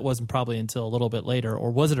presume that wasn't probably until a little bit later,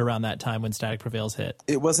 or was it around that time when Static Prevails hit?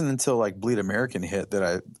 It wasn't until like Bleed American hit that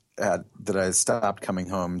I stopped coming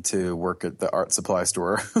home to work at the art supply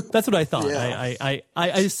store. That's what I thought. Yeah. I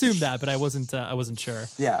assumed that, but I wasn't sure.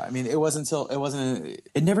 Yeah, I mean,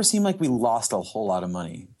 it never seemed like we lost a whole lot of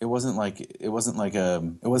money. It wasn't like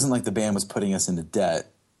the band was putting us into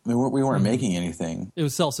debt. I mean, we weren't making anything. It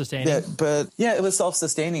was self-sustaining. It was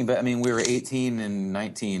self-sustaining. But I mean, we were 18 and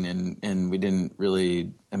 19, and we didn't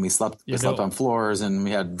really. And we slept on floors, and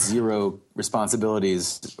we had zero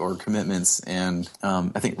responsibilities or commitments. And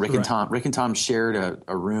I think Rick and Tom shared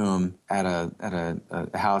a room at a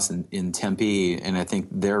house in Tempe, and I think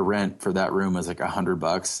their rent for that room was like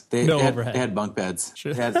 $100. They had bunk beds.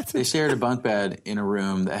 Sure. They shared a bunk bed in a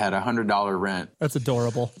room that had $100 rent. That's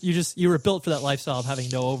adorable. You were built for that lifestyle of having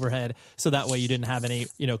no overhead, so that way you didn't have any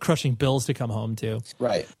crushing bills to come home to.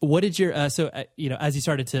 Right. What did your as you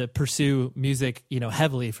started to pursue music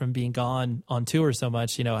heavily from being gone on tour so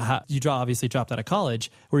much, obviously dropped out of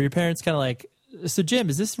college, were your parents kind of like, so Jim,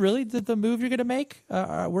 is this really the move you're going to make?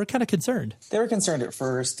 We're kind of concerned. They were concerned at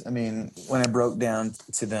first. I mean, when I broke down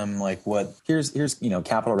to them, like, here's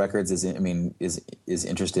Capitol Records is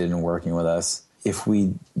interested in working with us. If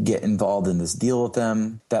we get involved in this deal with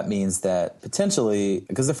them, that means that potentially,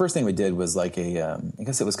 because the first thing we did was like I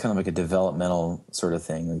guess it was kind of like a developmental sort of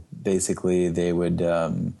thing. Like basically, they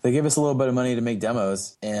gave us a little bit of money to make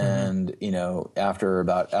demos, and after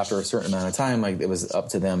a certain amount of time, like it was up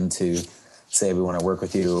to them to say we want to work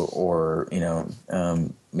with you, or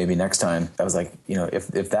maybe next time. I was like,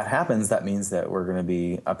 if that happens, that means that we're going to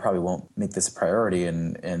be. I probably won't make this a priority,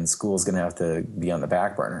 and school's going to have to be on the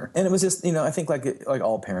back burner. And it was just, I think like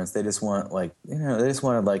all parents, they just want me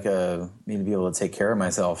to be able to take care of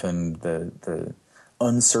myself, and the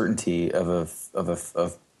uncertainty of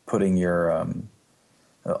putting your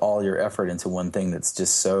all your effort into one thing that's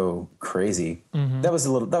just so crazy. Mm-hmm. That was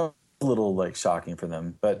a little like shocking for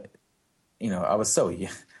them, but. I was we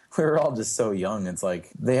were all just so young. It's like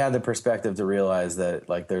they had the perspective to realize that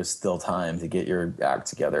like there's still time to get your act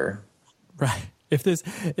together. Right. If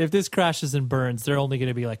this crashes and burns, they're only going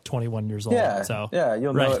to be like 21 years old. Yeah. So yeah,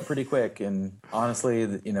 you'll know it pretty quick. And honestly,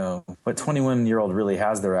 what 21-year-old really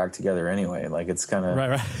has their act together anyway. Like it's kind of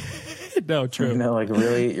right. No, true. Like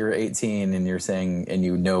really, you're 18 and you're saying, and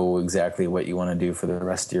you know exactly what you want to do for the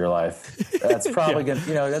rest of your life. That's probably gonna,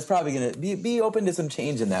 that's probably gonna be open to some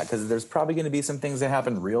change in that, because there's probably going to be some things that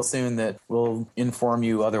happen real soon that will inform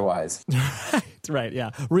you otherwise. Right.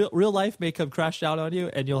 Yeah. Real life may come crash down on you,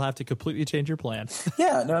 and you'll have to completely change your plan.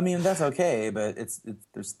 Yeah. No, I mean that's okay, but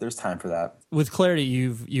there's time for that. With Clarity,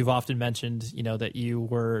 you've often mentioned, that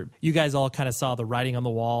you guys all kind of saw the writing on the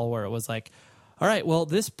wall, where it was like, all right, well,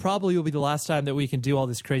 this probably will be the last time that we can do all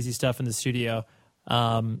this crazy stuff in the studio.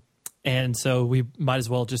 And so we might as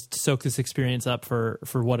well just soak this experience up for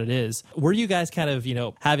what it is. Were you guys kind of,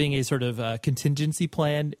 having a sort of contingency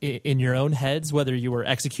plan in your own heads, whether you were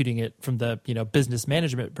executing it from the, business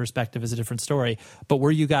management perspective is a different story, but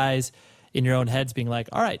were you guys in your own heads being like,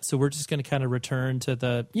 all right, so we're just going to kind of return to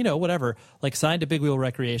the, whatever, like sign to Big Wheel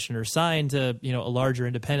Recreation or sign to, a larger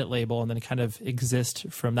independent label and then kind of exist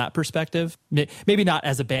from that perspective? Maybe not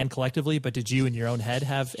as a band collectively, but did you in your own head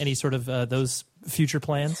have any sort of those future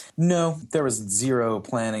plans? No, there was zero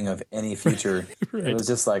planning of any future. Right. It was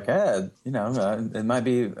just like, we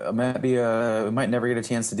might never get a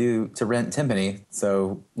chance to rent Timpani,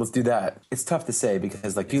 so let's do that. It's tough to say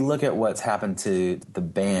because like if you look at what's happened to the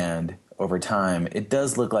band over time, it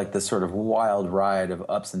does look like this sort of wild ride of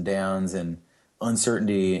ups and downs and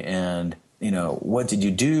uncertainty and, what did you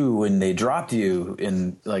do when they dropped you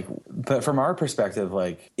but from our perspective,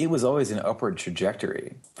 like it was always an upward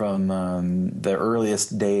trajectory from the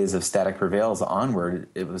earliest days of Static Prevails onward.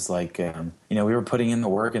 It was like, we were putting in the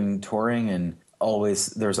work and touring and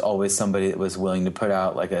there's always somebody that was willing to put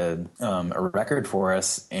out like a record for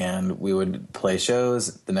us, and we would play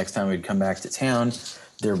shows. The next time we'd come back to town,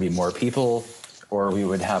 there would be more people, or we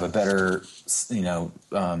would have a better, we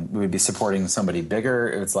would be supporting somebody bigger.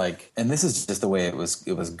 It's like, and this is just the way it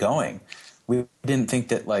was going. We didn't think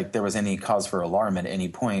that like there was any cause for alarm at any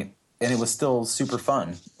point, and it was still super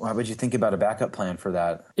fun. Why would you think about a backup plan for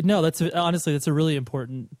that? No, that's a really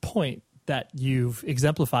important point that you've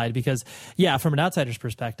exemplified, because from an outsider's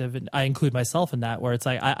perspective, and I include myself in that, where it's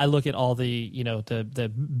like I look at all the the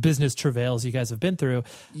business travails you guys have been through.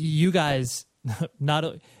 You guys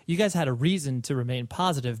had a reason to remain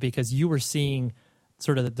positive because you were seeing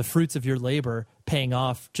sort of the fruits of your labor paying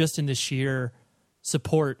off just in the sheer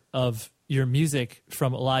support of your music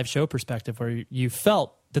from a live show perspective, where you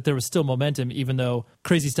felt that there was still momentum, even though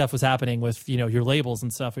crazy stuff was happening with, your labels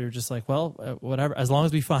and stuff. We were just like, well, whatever, as long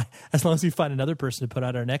as we find another person to put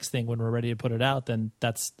out our next thing when we're ready to put it out, then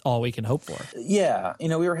that's all we can hope for. Yeah. We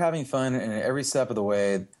were having fun, and every step of the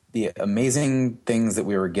way, the amazing things that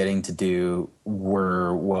we were getting to do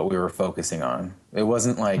were what we were focusing on. It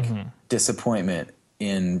wasn't like disappointment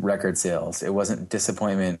in record sales. It wasn't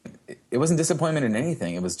disappointment in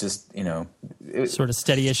anything. It was just, sort of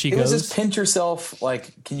steady as she goes. It was just pinch yourself.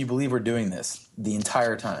 Like, can you believe we're doing this the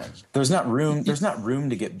entire time? There's not room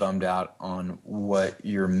to get bummed out on what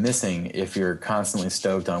you're missing if you're constantly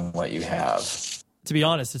stoked on what you have. To be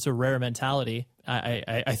honest, it's a rare mentality.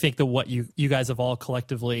 I think that what you guys have all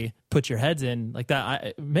collectively put your heads in like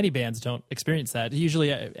that, many bands don't experience that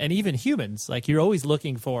usually, and even humans, like you're always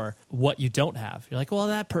looking for what you don't have. You're like, well,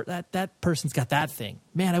 that person's got that thing.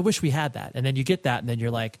 Man, I wish we had that. And then you get that, and then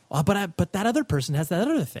you're like, oh, but that other person has that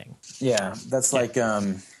other thing. Yeah, that's like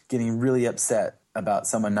getting really upset about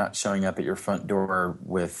someone not showing up at your front door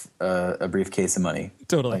with a briefcase of money.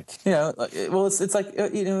 Totally. It's like,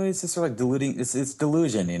 it's just sort of like diluting. It's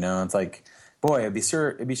delusion, It's like, boy, it'd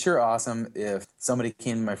be sure awesome if somebody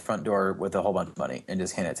came to my front door with a whole bunch of money and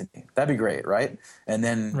just handed it to me. That'd be great, right? And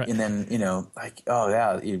then, like, oh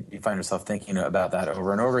yeah, you find yourself thinking about that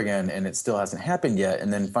over and over again, and it still hasn't happened yet.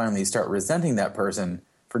 And then finally, you start resenting that person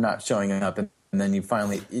for not showing up, and then you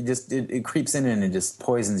finally, it creeps in and it just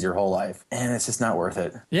poisons your whole life, and it's just not worth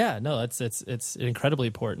it. Yeah, no, it's an incredibly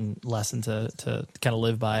important lesson to kind of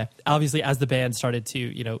live by. Obviously, as the band started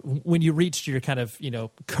to, when you reached your kind of,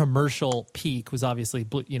 commercial peak was obviously,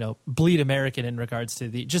 Bleed American in regards to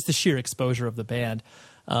the sheer exposure of the band.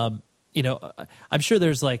 I'm sure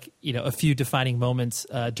there's like, a few defining moments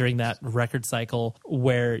during that record cycle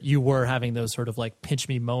where you were having those sort of like pinch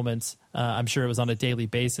me moments. I'm sure it was on a daily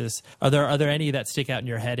basis. Are there any that stick out in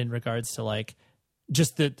your head in regards to like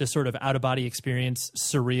just the sort of out of body experience,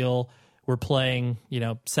 surreal? We're playing,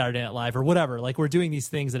 Saturday Night Live or whatever. Like we're doing these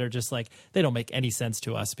things that are just like, they don't make any sense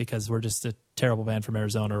to us because we're just a terrible band from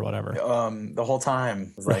Arizona or whatever. The whole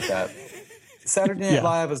time was like that. Saturday Night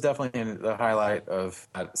Live was definitely the highlight of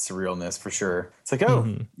that surrealness for sure. It's like,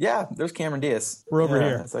 there's Cameron Diaz. We're over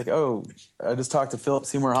here. It's like, I just talked to Philip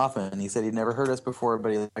Seymour Hoffman, and he said he'd never heard us before,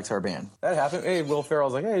 but he likes our band. That happened. Hey, Will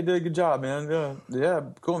Ferrell's like, hey, you did a good job, man. Yeah,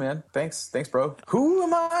 cool, man. Thanks, bro. Who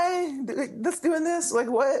am I that's doing this?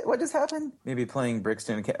 Like, what just happened? Maybe playing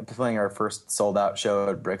our first sold out show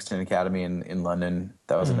at Brixton Academy in London.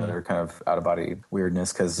 That was another kind of out of body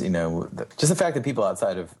weirdness because just the fact that people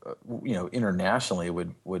outside of internationally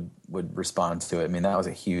would respond to it. I mean, that was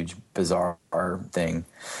a huge bizarre thing.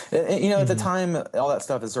 At the time all that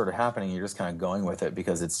stuff is sort of happening, you're just kind of going with it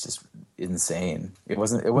because it's insane. It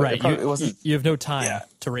wasn't. Right. It wasn't. You have no time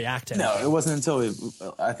to react to No, anything. it wasn't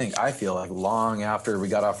until I feel like long after we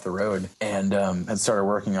got off the road and started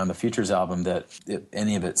working on the Futures album that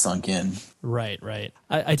any of it sunk in. Right.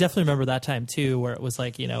 I definitely remember that time too, where it was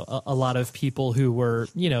like, a lot of people who were,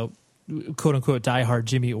 quote unquote diehard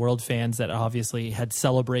Jimmy Eat World fans that obviously had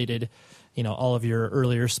celebrated, all of your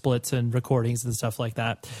earlier splits and recordings and stuff like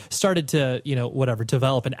that, started to,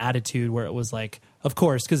 develop an attitude where it was like, of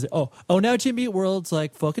course, because now Jimmy Eat World's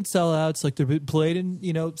like fucking sellouts, like they're being played in,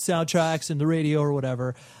 soundtracks and the radio or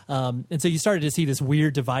whatever. And so you started to see this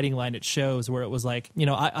weird dividing line at shows where it was like,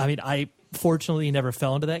 I fortunately never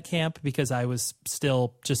fell into that camp because I was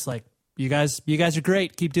still just like, you guys are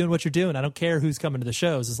great. Keep doing what you're doing. I don't care who's coming to the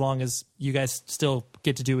shows as long as you guys still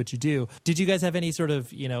get to do what you do. Did you guys have any sort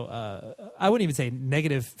of, I wouldn't even say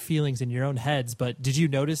negative feelings in your own heads, but did you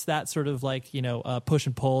notice that sort of like, push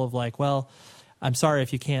and pull of like, well, I'm sorry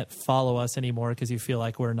if you can't follow us anymore because you feel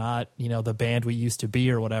like we're not, the band we used to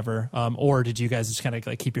be or whatever. Or did you guys just kind of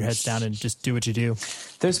like keep your heads down and just do what you do?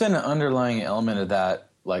 There's been an underlying element of that,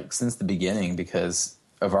 like since the beginning because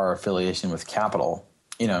of our affiliation with Capitol.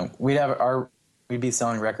 We'd be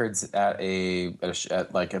selling records at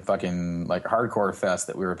like a fucking like hardcore fest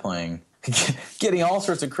that we were playing, getting all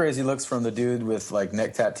sorts of crazy looks from the dude with like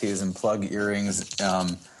neck tattoos and plug earrings,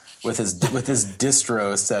 with his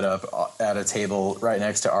distro set up at a table right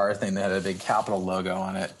next to our thing that had a big Capitol logo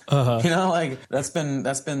on it. Like that's been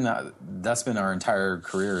our entire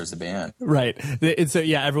career as a band. Right. And so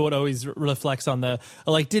everyone always reflects on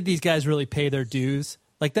did these guys really pay their dues?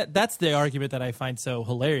 Like that's the argument that I find so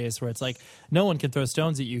hilarious, where it's like no one can throw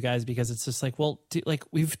stones at you guys because it's just like, well, like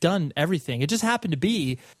we've done everything. It just happened to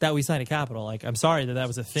be that we signed a Capitol. Like I'm sorry that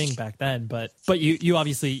was a thing back then, but you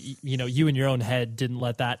obviously you in your own head didn't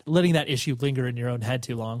letting that issue linger in your own head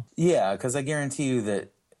too long. Yeah, because I guarantee you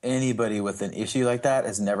that anybody with an issue like that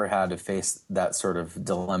has never had to face that sort of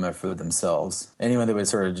dilemma for themselves. Anyone that would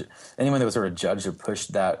sort of judge or push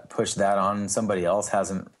that on somebody else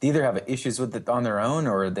they either have issues with it on their own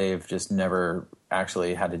or they've just never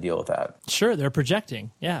actually had to deal with that. Sure, they're projecting.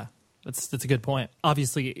 Yeah. That's a good point.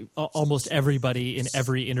 Obviously, almost everybody in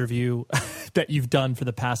every interview that you've done for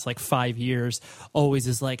the past like 5 years always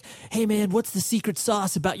is like, hey man, what's the secret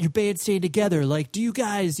sauce about your band staying together? Like, do you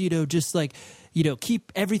guys, just like,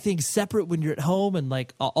 keep everything separate when you're at home and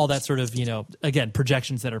like all that sort of, again,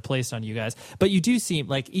 projections that are placed on you guys. But you do seem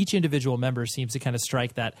like each individual member seems to kind of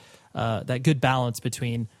strike that good balance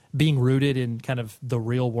between being rooted in kind of the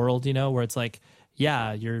real world, where it's like,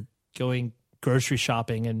 yeah, you're going grocery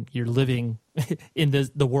shopping and you're living in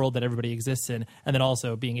the world that everybody exists in, and then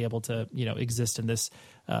also being able to exist in this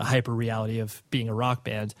hyper reality of being a rock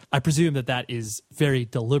band. I presume that is very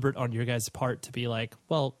deliberate on your guys' part to be like,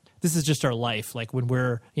 well, this is just our life. Like when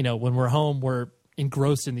we're home, we're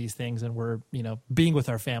engrossed in these things and we're being with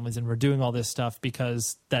our families and we're doing all this stuff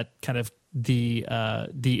because that kind of the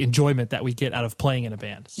enjoyment that we get out of playing in a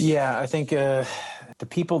band. Yeah, I think the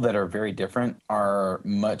people that are very different are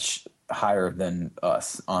much higher than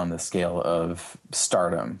us on the scale of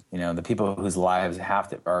stardom. The people whose lives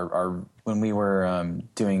are when we were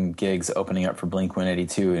doing gigs opening up for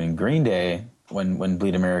Blink-182 and Green Day, when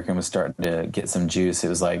Bleed American was starting to get some juice, it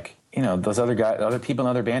was like, those other people in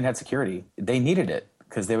the other band had security. They needed it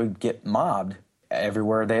because they would get mobbed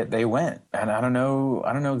everywhere they went. And I don't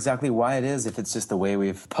know exactly why it is, if it's just the way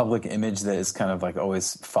we've public image that has kind of like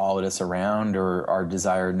always followed us around, or our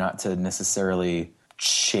desire not to necessarily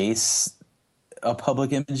chase a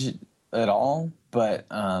public image at all. But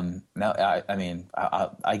now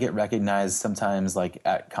I get recognized sometimes like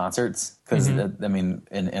at concerts because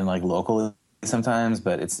in like local sometimes,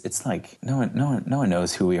 but it's like no one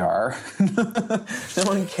knows who we are. No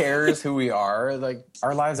one cares who we are. Like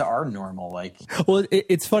our lives are normal. Like, well,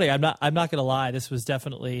 it's funny. I'm not gonna lie. This was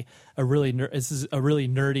definitely this is a really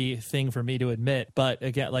nerdy thing for me to admit. But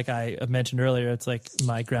again, like I mentioned earlier, it's like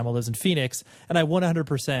my grandma lives in Phoenix, and I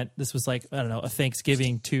 100%. This was like, I don't know, a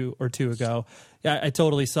Thanksgiving two ago. I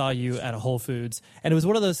totally saw you at a Whole Foods, and it was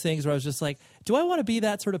one of those things where I was just like, do I want to be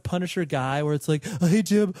that sort of Punisher guy where it's like, hey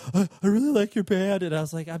Jim, I really like your band, and I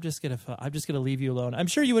was like, I'm just gonna leave you alone. I'm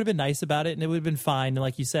sure you would have been nice about it, and it would have been fine. And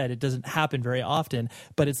like you said, it doesn't happen very often,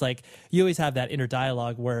 but it's like you always have that inner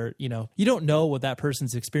dialogue where you don't know what that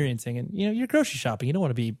person's experiencing, and you're grocery shopping. You don't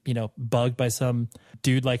want to be bugged by some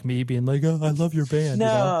dude like me being like, oh, I love your band.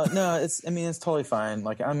 No, it's totally fine.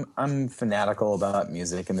 Like I'm fanatical about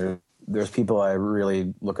music, and there's people I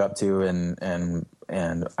really look up to, and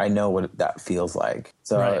I know what that feels like.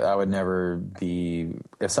 So right. I would never be,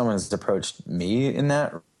 if someone's approached me in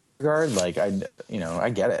that regard, like I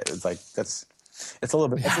get it. It's like that's it's a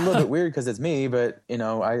little bit weird because it's me, but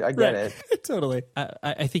I get it. Totally.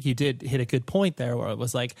 I think you did hit a good point there, where it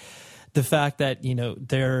was like the fact that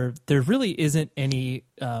there really isn't any,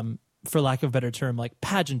 for lack of a better term, like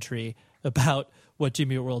pageantry about what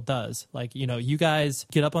Jimmy Eat World does. Like, you guys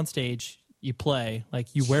get up on stage, you play, like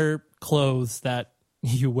you wear clothes that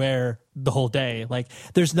you wear the whole day. Like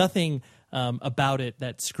there's nothing about it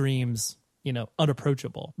that screams,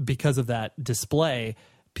 unapproachable. Because of that display,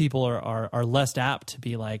 people are less apt to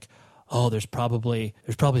be like, oh, there's probably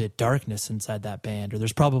a darkness inside that band, or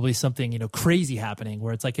there's probably something, crazy happening,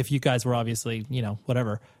 where it's like, if you guys were obviously,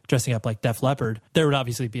 whatever, dressing up like Def Leppard, there would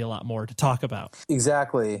obviously be a lot more to talk about.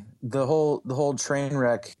 Exactly. The whole train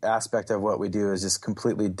wreck aspect of what we do is just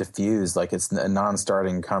completely diffused. Like it's a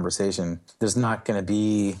non-starting conversation. There's not going to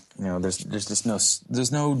be,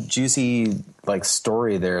 there's no juicy like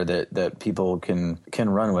story there that people can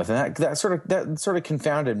run with. And that sort of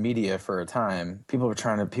confounded media for a time. People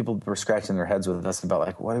were scratching their heads with us about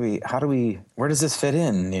like, where does this fit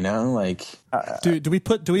in? Like, do we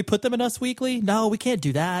put them in Us Weekly? No, we can't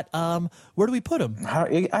do that. Where do we put them?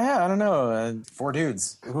 I don't know. 4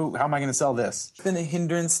 dudes. How am I going to sell this? It's been a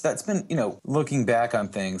hindrance. That's been, looking back on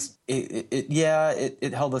things.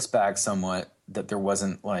 It held us back somewhat. That there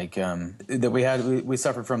wasn't like that we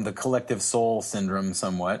suffered from the collective soul syndrome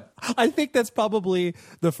somewhat. I think that's probably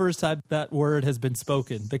the first time that word has been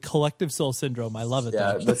spoken. The collective soul syndrome. I love it.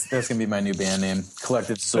 Yeah, that's gonna be my new band name,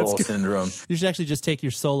 Collective Soul Syndrome. You should actually just take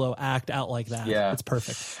your solo act out like that. Yeah, it's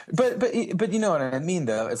perfect. But you know what I mean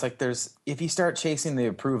though. It's like if you start chasing the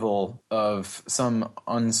approval of some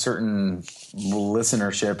uncertain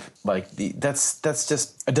listenership, like that's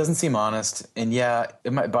just, it doesn't seem honest. And yeah,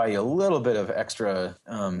 it might buy you a little bit of extra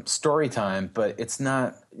story time, but it's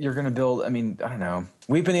not, you're going to build, I don't know.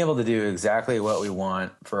 We've been able to do exactly what we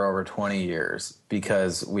want for over 20 years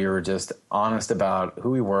because we were just honest about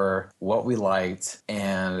who we were, what we liked,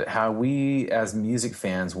 and how we as music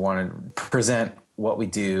fans want to present what we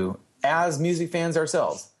do as music fans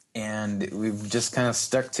ourselves. And we've just kind of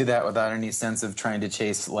stuck to that without any sense of trying to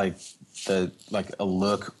chase like a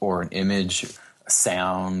look or an image,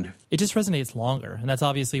 sound. It just resonates longer. And that's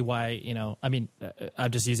obviously why, I'm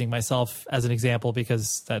just using myself as an example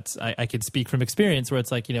because I could speak from experience where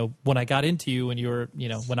it's like, when I got into you when you were,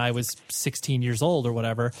 when I was 16 years old or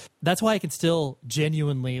whatever, that's why I can still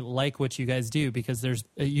genuinely like what you guys do, because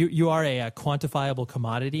you are a quantifiable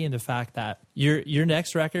commodity in the fact that your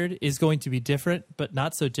next record is going to be different, but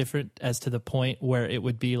not so different as to the point where it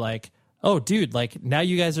would be like, oh, dude, like now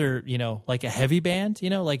you guys are, like a heavy band,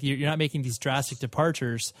 like you're not making these drastic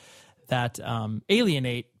departures that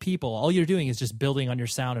alienate people. All you're doing is just building on your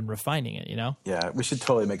sound and refining it, Yeah, we should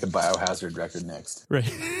totally make a Biohazard record next.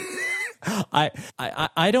 Right.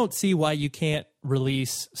 I don't see why you can't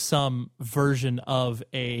release some version of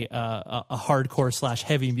a hardcore /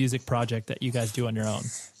 heavy music project that you guys do on your own.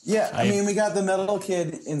 Yeah, we got the metal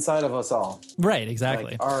kid inside of us all. Right,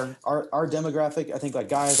 exactly. Like our demographic, I think, like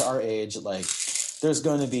guys our age, like there's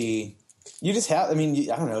going to be, you just have, I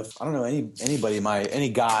don't know anybody, any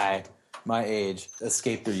guy my age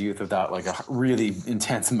escape their youth without like a really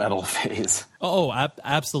intense metal phase. Oh,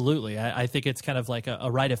 absolutely. I think it's kind of like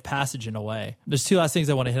a rite of passage in a way. There's 2 last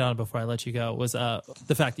things I want to hit on before I let you go was the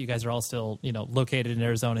fact that you guys are all still, located in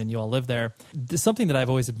Arizona and you all live there. Something that I've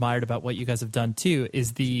always admired about what you guys have done too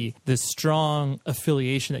is the strong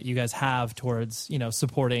affiliation that you guys have towards,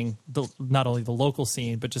 supporting not only the local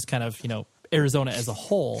scene, but just kind of, Arizona as a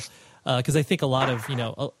whole. Because I think a lot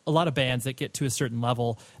of bands that get to a certain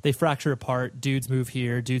level, they fracture apart. Dudes move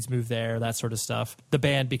here, dudes move there, that sort of stuff. The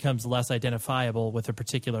band becomes less identifiable with a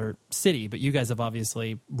particular city. But you guys have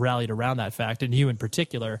obviously rallied around that fact, and you in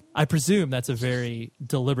particular. I presume that's a very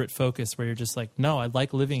deliberate focus where you're just like, no, I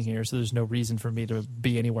like living here, so there's no reason for me to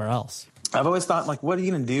be anywhere else. I've always thought, like, what are you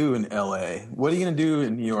going to do in LA? What are you going to do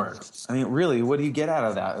in New York? Really, what do you get out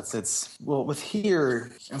of that? Well, with here,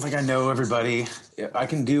 it's like I know everybody. I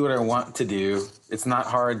can do what I want to do. It's not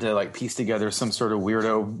hard to, like, piece together some sort of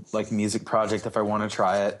weirdo, like, music project if I want to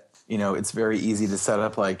try it. It's very easy to set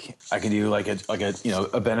up. Like I can do like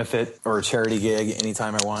a benefit or a charity gig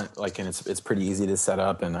anytime I want. Like, and it's pretty easy to set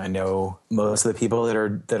up. And I know most of the people that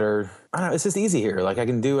are I don't know. It's just easy here. Like I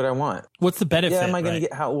can do what I want. What's the benefit?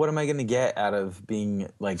 Yeah, what am I going to get out of being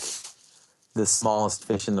like the smallest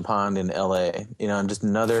fish in the pond in LA? I'm just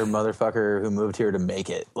another motherfucker who moved here to make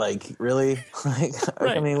it. Like, really? Like,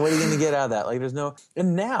 right. What are you going to get out of that? Like, there's no.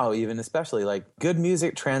 And now, even especially, like, good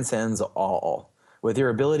music transcends all. With your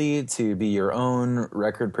ability to be your own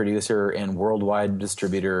record producer and worldwide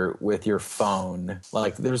distributor with your phone,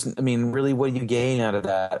 like really, what do you gain out of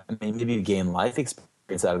that? Maybe you gain life experience.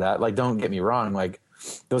 experience out of that. Like, don't get me wrong. Like,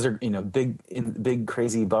 those are, big,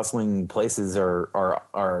 crazy, bustling places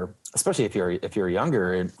are especially if you're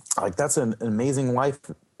younger, and like that's an amazing life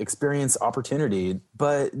experience opportunity.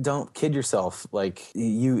 But don't kid yourself. Like,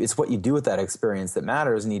 it's what you do with that experience that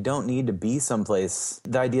matters, and you don't need to be someplace.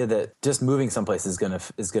 The idea that just moving someplace is going to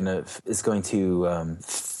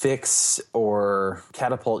fix or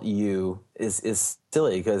catapult you is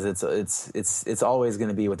silly, because it's always going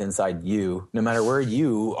to be within inside you, no matter where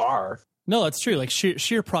you are. No, it's true. Like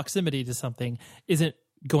sheer proximity to something isn't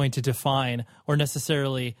going to define or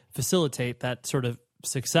necessarily facilitate that sort of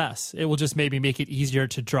success. It will just maybe make it easier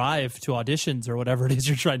to drive to auditions or whatever it is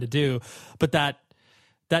you're trying to do. But that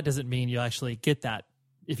doesn't mean you actually get that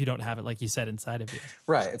if you don't have it, like you said, inside of you.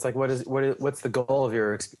 Right. It's like, what's the goal of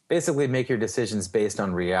your, basically make your decisions based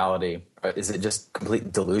on reality. Is it just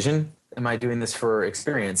complete delusion? Am I doing this for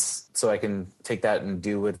experience so I can take that and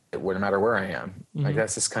do with it no matter where I am? Mm-hmm. Like,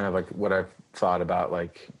 that's just kind of like what I've thought about,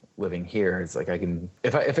 like, living here. It's like, I can,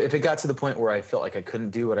 if it got to the point where I felt like I couldn't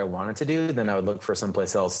do what I wanted to do, then I would look for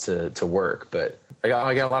someplace else to work. But I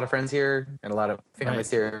got a lot of friends here and a lot of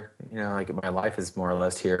families here. Like, my life is more or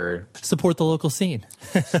less here. Support the local scene.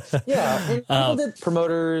 Yeah. And people did,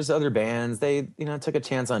 promoters, other bands, they, took a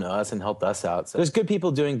chance on us and helped us out. So there's good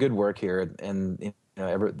people doing good work here, and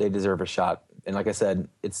they deserve a shot. And like I said,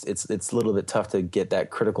 it's a little bit tough to get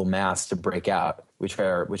that critical mass to break out. We try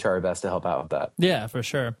our best to help out with that. Yeah, for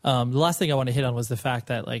sure. The last thing I want to hit on was the fact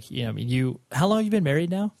that, like, how long have you been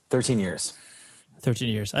married now? 13 years. 13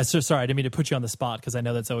 years. I'm so sorry. I didn't mean to put you on the spot, because I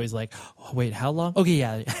know that's always like, oh, wait, how long? Okay,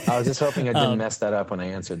 yeah. I was just hoping I didn't mess that up when I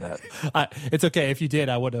answered that. It's okay. If you did,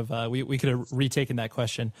 I would have. We could have retaken that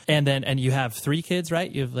question. And you have 3 kids,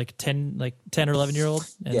 right? You have like 10 or 11-year-old.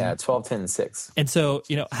 Yeah, 12, 10, and 6. And so,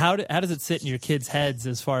 how does it sit in your kids' heads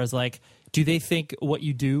as far as, like, do they think what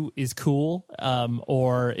you do is cool,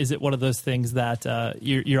 or is it one of those things that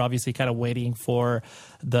you're obviously kind of waiting for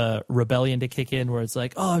the rebellion to kick in, where it's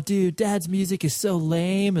like, oh, dude, Dad's music is so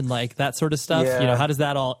lame, and like that sort of stuff? Yeah. How does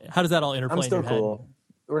that all interplay? I'm still in your cool.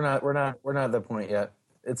 head? We're not at the point yet.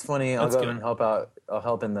 It's funny. I'll go and help out. I'll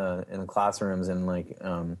help in the classrooms, and like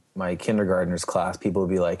my kindergartners class, people will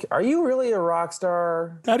be like, "Are you really a rock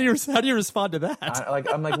star?" How do you respond to that?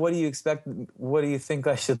 I'm like, what do you expect? What do you think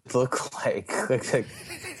I should look like?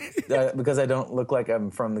 Because I don't look like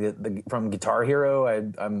I'm from Guitar Hero.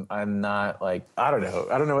 I'm not, like, I don't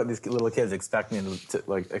know what these little kids expect me to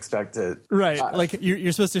right. Like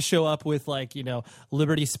you're supposed to show up with, like,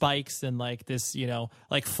 Liberty spikes and like this,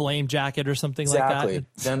 like flame jacket or something like that.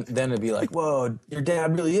 Then it'd be like, whoa, your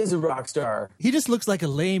dad really is a rock star. He just looks like a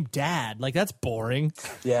lame dad. Like, that's boring.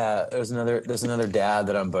 Yeah, there's another dad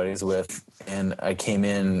that I'm buddies with, and I came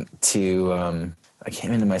into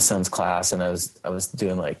my son's class, and I was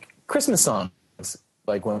doing like Christmas songs,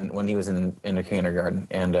 like when he was in a kindergarten,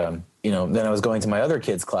 and then I was going to my other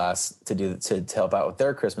kids' class to help out with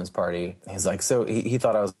their Christmas party. He's like, so he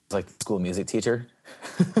thought I was like the school music teacher.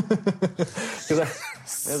 Because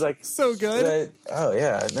I was like, so good.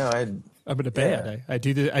 I'm in a band. Yeah.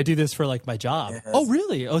 I do this for like my job. Yeah, oh,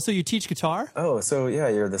 really? Oh, so you teach guitar? Oh, so yeah,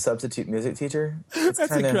 you're the substitute music teacher? That's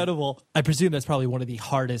incredible. I presume that's probably one of the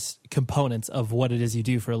hardest components of what it is you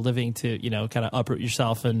do for a living, to, kind of uproot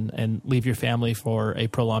yourself and leave your family for a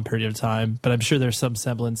prolonged period of time. But I'm sure there's some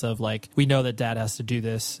semblance of, like, we know that Dad has to do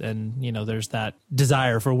this, and, there's that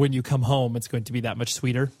desire for when you come home, it's going to be that much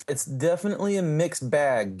sweeter. It's definitely a mixed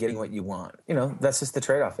bag getting what you want. That's just the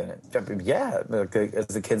trade-off in it. Yeah, as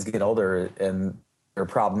the kids get older and their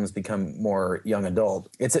problems become more young adult,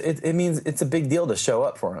 it means it's a big deal to show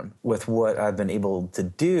up for them. With what I've been able to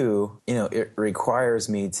do, it requires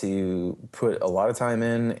me to put a lot of time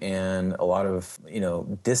in and a lot of,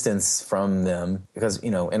 distance from them, because,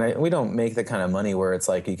 we don't make the kind of money where it's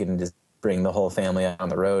like you can just bring the whole family on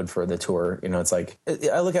the road for the tour. It's like,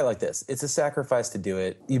 I look at it like this. It's a sacrifice to do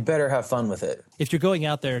it. You better have fun with it. If you're going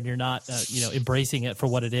out there and you're not, embracing it for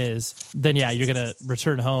what it is, then yeah, you're going to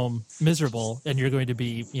return home miserable, and you're going to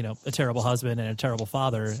be, a terrible husband and a terrible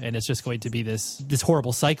father. And it's just going to be this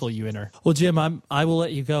horrible cycle you enter. Well, Jim, I will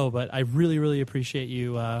let you go, but I really, really appreciate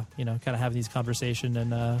you, kind of having these conversations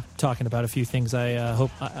and talking about a few things. I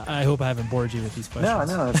hope I haven't bored you with these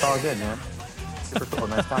questions. No, it's all good, man. Super cool.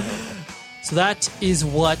 Nice talking with you. So that is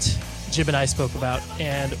what Jim and I spoke about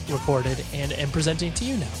and recorded and am presenting to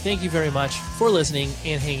you now. Thank you very much for listening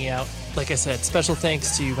and hanging out. Like I said, special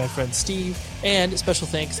thanks to my friend Steve, and special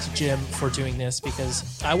thanks to Jim for doing this,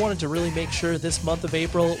 because I wanted to really make sure this month of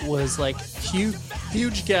April was like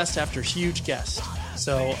huge guest after huge guest.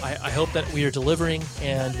 So I hope that we are delivering,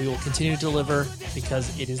 and we will continue to deliver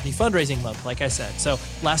because it is the fundraising month, like I said. So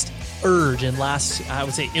last urge and last, I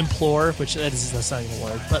would say, implore, which that is not even a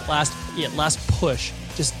word, but last push.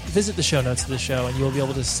 Just visit the show notes of the show, and you will be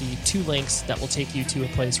able to see 2 links that will take you to a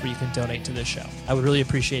place where you can donate to this show. I would really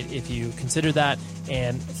appreciate if you considered that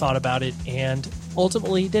and thought about it and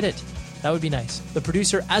ultimately did it. That would be nice. The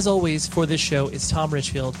producer, as always, for this show is Tom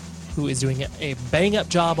Richfield, who is doing a bang-up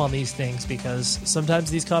job on these things because sometimes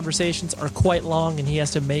these conversations are quite long and he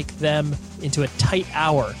has to make them into a tight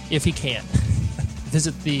hour if he can.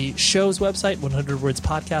 Visit the show's website,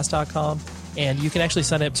 100wordspodcast.com. And you can actually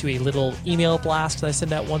sign up to a little email blast that I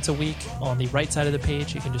send out once a week on the right side of the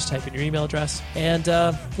page. You can just type in your email address. And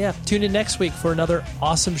tune in next week for another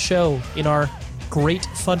awesome show in our great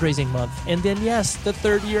fundraising month. And then, yes, the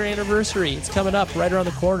 3rd year anniversary. It's coming up right around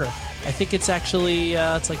the corner. I think it's actually,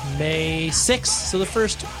 it's like May 6th. So the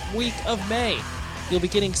first week of May, you'll be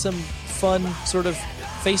getting some fun sort of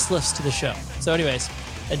facelifts to the show. So anyways,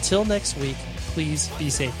 until next week, please be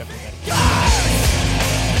safe, everybody.